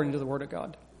not according to the Word of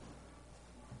God?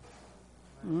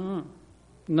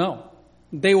 No.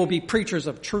 They will be preachers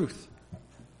of truth.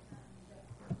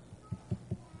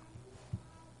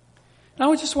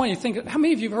 Now I just want you to think, how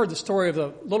many of you have heard the story of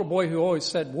the little boy who always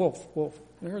said, wolf, wolf? Have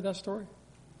you heard that story?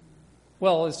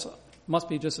 Well, it must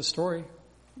be just a story.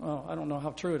 Well, I don't know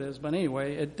how true it is, but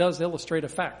anyway, it does illustrate a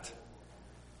fact.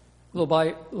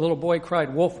 Little boy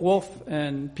cried, wolf, wolf,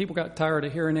 and people got tired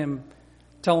of hearing him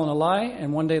telling a lie,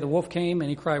 and one day the wolf came and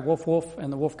he cried, wolf, wolf,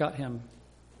 and the wolf got him.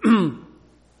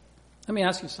 Let me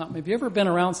ask you something. Have you ever been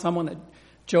around someone that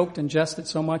joked and jested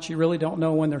so much you really don't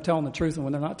know when they're telling the truth and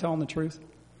when they're not telling the truth?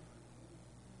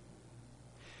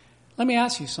 Let me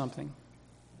ask you something.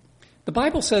 The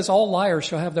Bible says all liars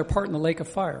shall have their part in the lake of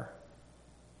fire.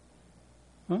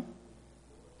 Huh?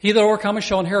 He that overcometh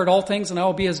shall inherit all things, and I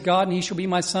will be his God, and he shall be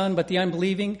my son. But the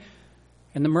unbelieving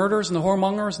and the murderers and the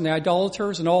whoremongers and the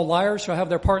idolaters and all liars shall have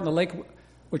their part in the lake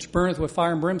which burneth with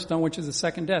fire and brimstone, which is the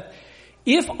second death.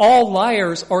 If all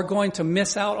liars are going to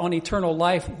miss out on eternal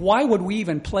life, why would we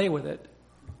even play with it?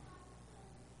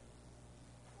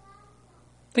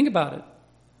 Think about it.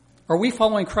 Are we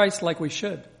following Christ like we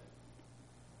should?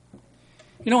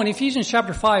 You know, in Ephesians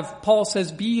chapter 5, Paul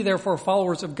says, "Be ye therefore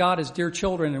followers of God as dear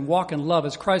children, and walk in love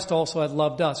as Christ also hath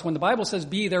loved us." When the Bible says,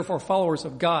 "Be ye therefore followers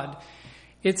of God,"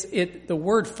 the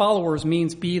word followers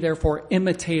means be therefore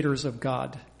imitators of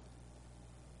God.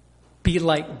 Be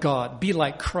like God. Be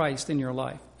like Christ in your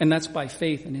life. And that's by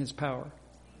faith in his power.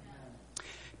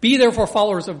 Be therefore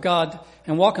followers of God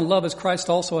and walk in love as Christ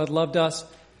also hath loved us.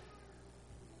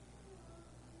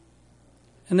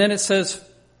 And then it says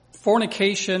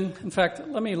fornication. In fact,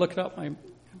 let me look it up. My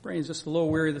brain's just a little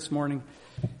weary this morning.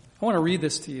 I want to read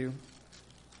this to you.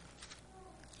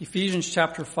 Ephesians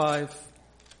chapter 5.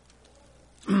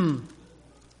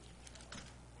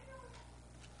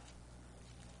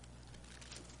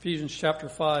 Ephesians chapter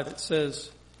 5, it says,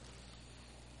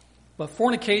 "But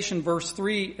fornication," verse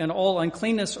 3, "and all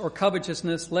uncleanness or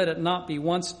covetousness, let it not be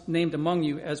once named among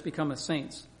you as becometh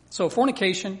saints." So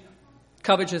fornication,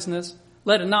 covetousness,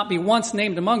 let it not be once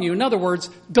named among you. In other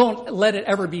words, don't let it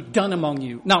ever be done among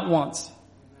you, not once.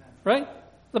 Right?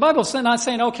 The Bible's not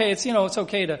saying, okay, it's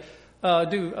okay to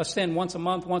do a sin once a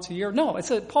month, once a year. No,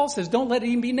 Paul says, don't let it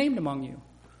even be named among you.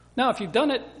 Now, if you've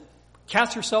done it,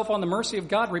 cast yourself on the mercy of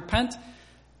God, repent,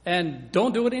 and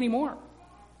don't do it anymore.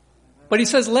 But he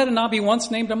says, let it not be once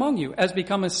named among you, as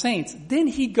becometh saints. Then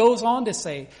he goes on to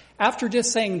say, after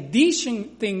just saying these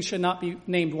things should not be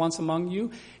named once among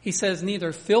you, he says,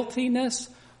 neither filthiness,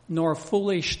 nor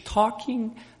foolish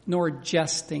talking, nor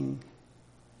jesting,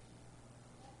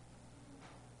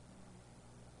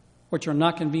 which are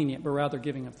not convenient, but rather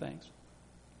giving of thanks.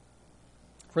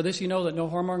 For this you know that no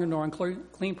whoremonger, nor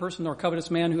unclean person, nor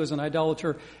covetous man who is an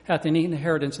idolater hath any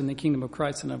inheritance in the kingdom of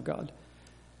Christ and of God.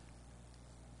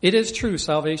 It is true,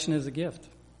 salvation is a gift.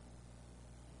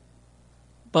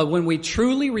 But when we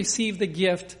truly receive the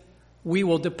gift, we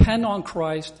will depend on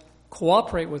Christ,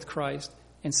 cooperate with Christ,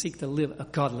 and seek to live a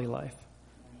godly life.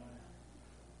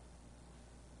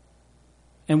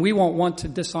 And we won't want to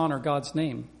dishonor God's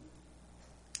name.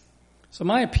 So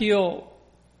my appeal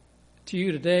to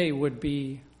you today would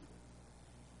be,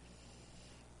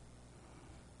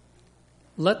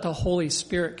 let the Holy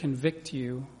Spirit convict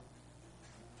you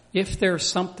if there's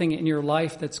something in your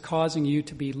life that's causing you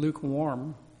to be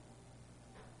lukewarm,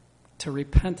 to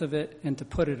repent of it and to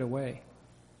put it away.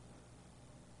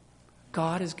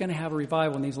 God is going to have a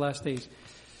revival in these last days.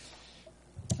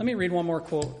 Let me read one more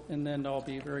quote, and then I'll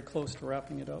be very close to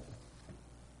wrapping it up.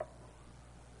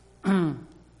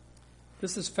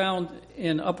 This is found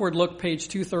in Upward Look, page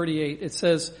 238. It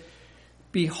says,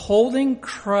 beholding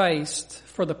Christ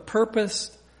for the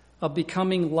purpose of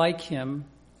becoming like him,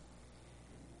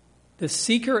 the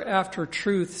seeker after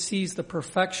truth sees the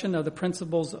perfection of the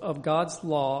principles of God's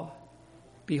law.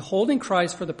 Beholding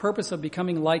Christ for the purpose of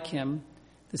becoming like him,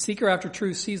 the seeker after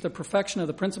truth sees the perfection of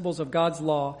the principles of God's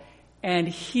law, and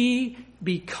he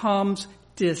becomes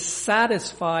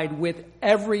dissatisfied with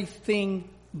everything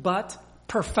but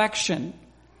perfection.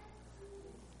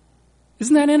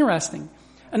 Isn't that interesting?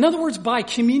 In other words, by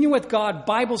communion with God,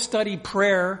 Bible study,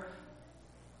 prayer,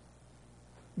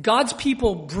 God's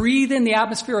people breathe in the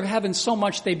atmosphere of heaven so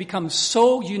much they become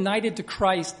so united to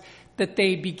Christ that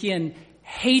they begin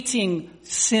hating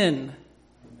sin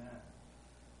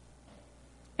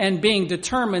and being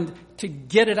determined to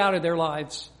get it out of their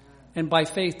lives and by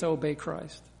faith to obey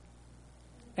Christ.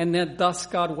 And then thus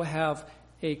God will have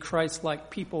a Christ-like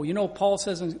people. You know, Paul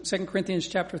says in 2 Corinthians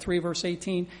chapter 3, verse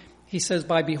 18, he says,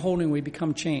 by beholding we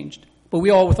become changed. But we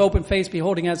all with open face,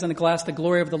 beholding as in a glass the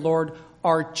glory of the Lord,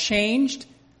 are changed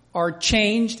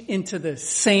into the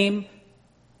same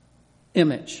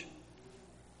image.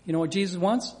 You know what Jesus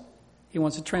wants? He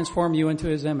wants to transform you into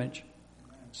his image.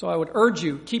 So I would urge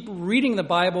you, keep reading the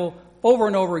Bible over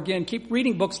and over again. Keep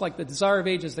reading books like The Desire of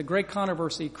Ages, The Great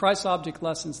Controversy, Christ's Object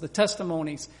Lessons, The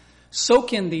Testimonies.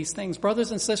 Soak in these things.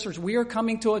 Brothers and sisters, we are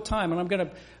coming to a time,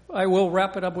 and I will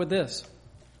wrap it up with this.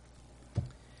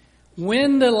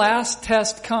 When the last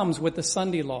test comes with the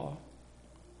Sunday law,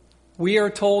 we are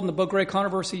told in the book Great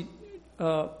Controversy,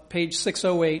 page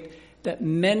 608, that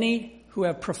many who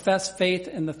have professed faith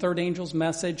in the third angel's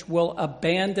message will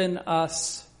abandon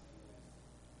us,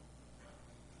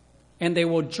 and they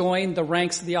will join the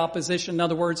ranks of the opposition. In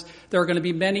other words, there are going to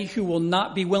be many who will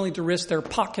not be willing to risk their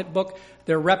pocketbook,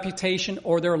 their reputation,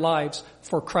 or their lives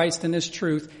for Christ and his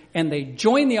truth, and they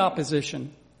join the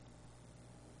opposition.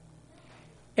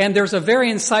 And there's a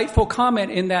very insightful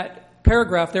comment in that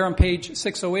paragraph there on page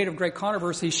 608 of Great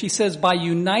Controversy. She says, by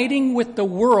uniting with the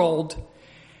world,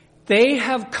 they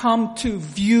have come to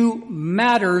view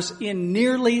matters in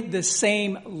nearly the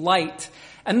same light.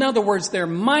 In other words, their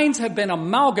minds have been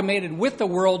amalgamated with the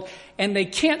world, and they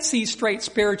can't see straight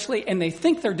spiritually, and they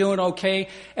think they're doing okay,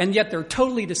 and yet they're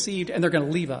totally deceived, and they're going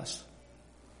to leave us.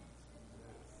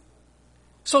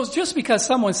 So just because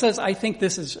someone says, I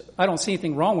don't see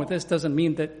anything wrong with this, doesn't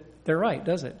mean that they're right,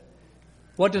 does it?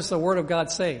 What does the Word of God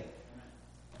say?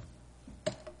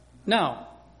 Now,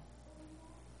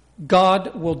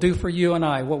 God will do for you and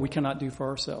I what we cannot do for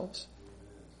ourselves.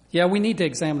 Yeah, we need to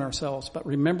examine ourselves, but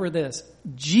remember this.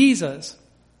 Jesus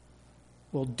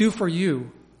will do for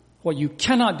you what you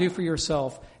cannot do for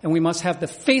yourself, and we must have the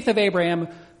faith of Abraham,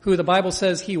 who the Bible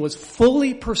says he was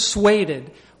fully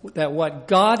persuaded that what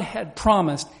God had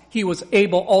promised, he was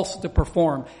able also to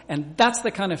perform. And that's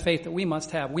the kind of faith that we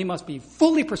must have. We must be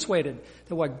fully persuaded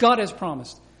that what God has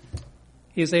promised,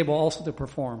 he is able also to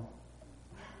perform.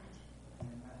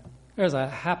 There's a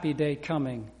happy day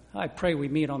coming. I pray we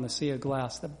meet on the sea of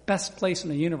glass. The best place in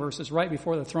the universe is right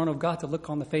before the throne of God to look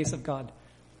on the face of God.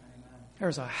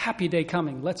 There's a happy day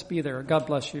coming. Let's be there. God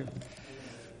bless you.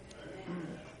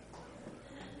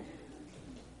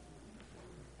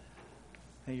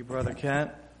 Thank you, Brother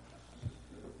Kent.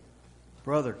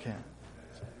 Brother Kent.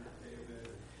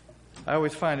 I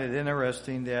always find it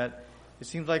interesting that it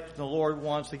seems like the Lord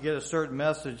wants to get a certain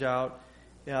message out.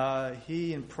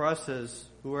 He impresses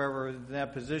whoever is in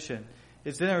that position.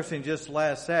 It's interesting, just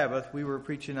last Sabbath, we were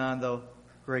preaching on the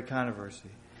Great Controversy.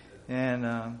 And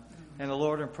the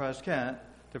Lord impressed Kent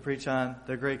to preach on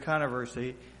the Great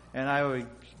Controversy. And I would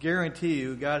guarantee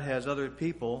you God has other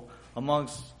people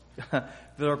amongst that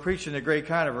are preaching the Great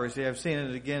Controversy. I've seen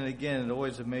it again and again. It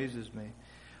always amazes me.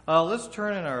 Let's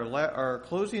turn in our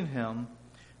closing hymn,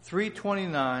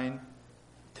 329,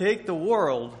 Take the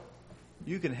World.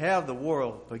 You can have the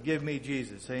world, but give me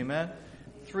Jesus. Amen?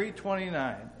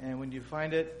 329. And when you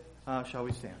find it, shall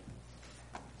we stand?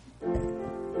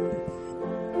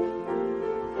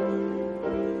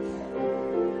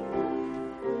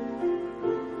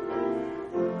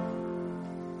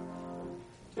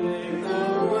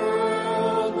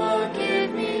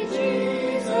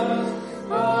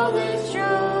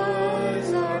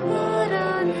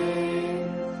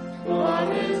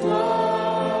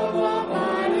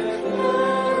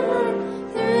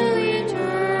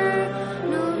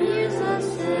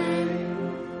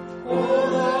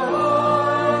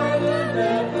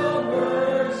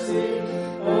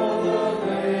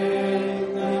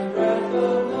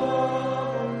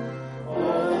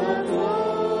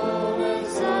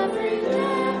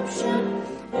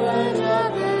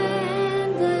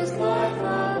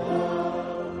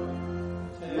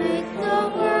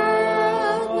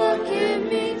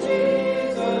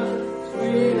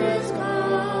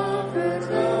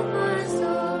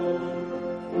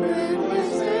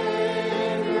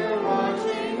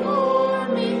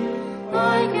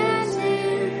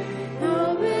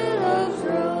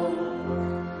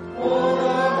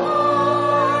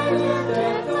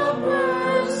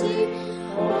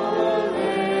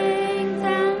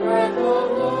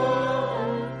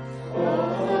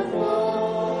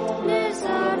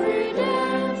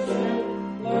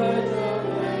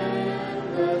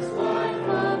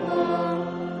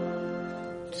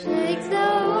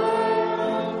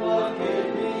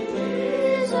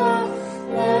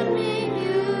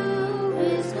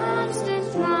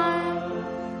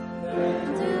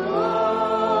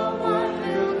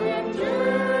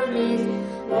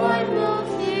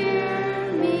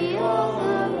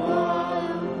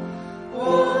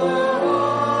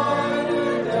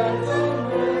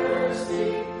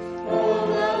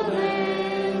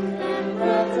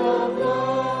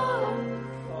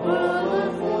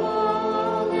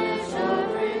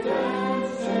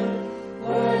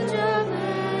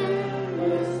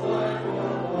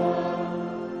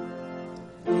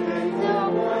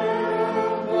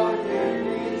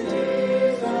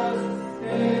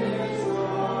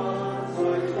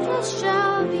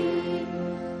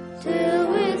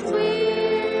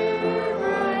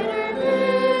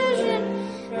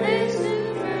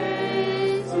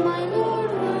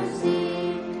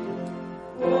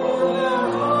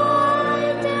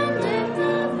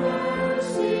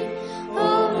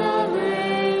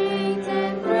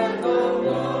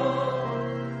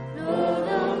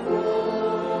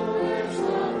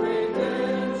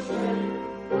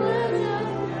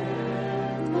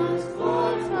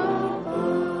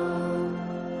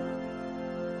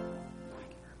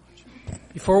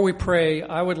 Before we pray,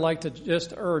 I would like to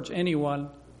just urge anyone,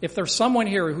 if there's someone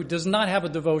here who does not have a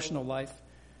devotional life,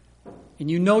 and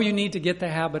you know you need to get the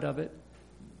habit of it,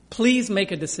 please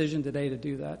make a decision today to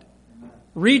do that.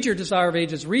 Read your Desire of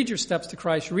Ages, read your Steps to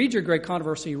Christ, read your Great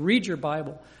Controversy, read your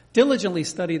Bible. Diligently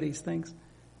study these things.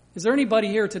 Is there anybody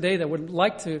here today that would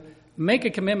like to make a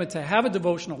commitment to have a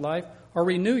devotional life or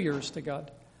renew yours to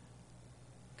God?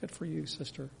 Good for you,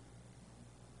 sister.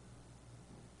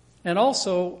 And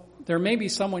also, there may be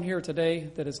someone here today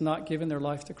that has not given their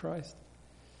life to Christ.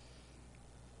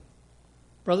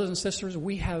 Brothers and sisters,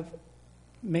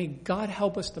 may God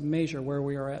help us to measure where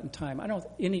we are at in time. I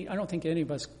don't think any of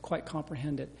us quite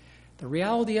comprehend it. The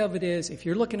reality of it is, if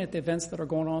you're looking at the events that are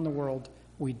going on in the world,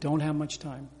 we don't have much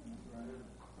time.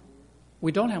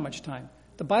 We don't have much time.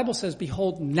 The Bible says,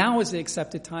 behold, now is the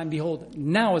accepted time. Behold,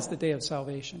 now is the day of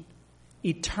salvation.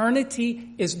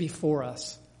 Eternity is before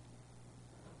us.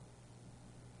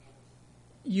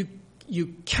 You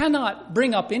cannot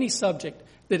bring up any subject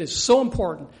that is so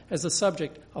important as the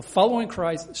subject of following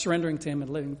Christ, surrendering to Him,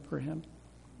 and living for Him.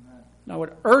 And I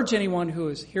would urge anyone who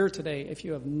is here today, if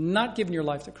you have not given your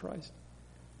life to Christ,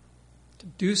 to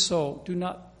do so. Do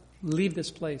not leave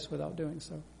this place without doing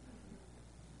so.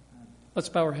 Let's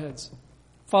bow our heads.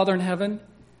 Father in heaven,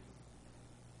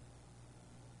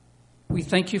 we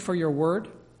thank you for your word,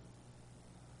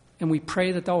 and we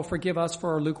pray that thou will forgive us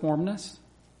for our lukewarmness.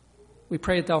 We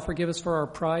pray that thou will forgive us for our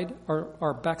pride,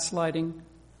 our backsliding,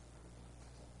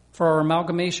 for our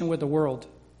amalgamation with the world.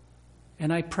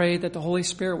 And I pray that the Holy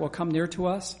Spirit will come near to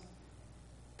us,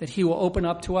 that He will open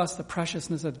up to us the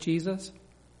preciousness of Jesus,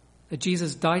 that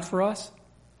Jesus died for us,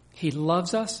 He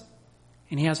loves us,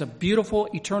 and He has a beautiful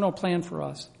eternal plan for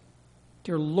us.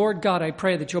 Dear Lord God, I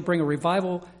pray that you'll bring a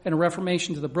revival and a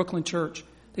reformation to the Brooklyn Church,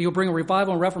 that you'll bring a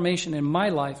revival and reformation in my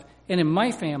life and in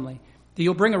my family, that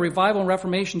you'll bring a revival and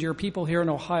reformation to your people here in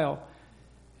Ohio,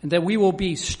 and that we will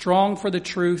be strong for the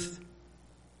truth,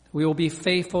 we will be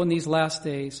faithful in these last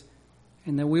days,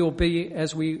 and that we will be,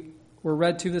 as we were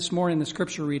read to this morning in the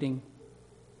scripture reading,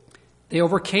 they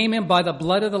overcame him by the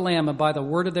blood of the Lamb and by the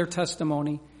word of their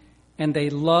testimony, and they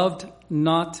loved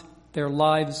not their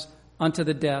lives unto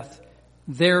the death.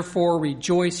 Therefore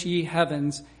rejoice, ye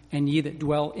heavens, and ye that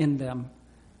dwell in them.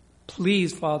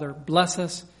 Please, Father, bless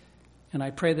us, and I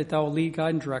pray that thou will lead,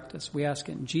 guide, and direct us. We ask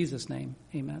it in Jesus' name.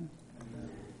 Amen.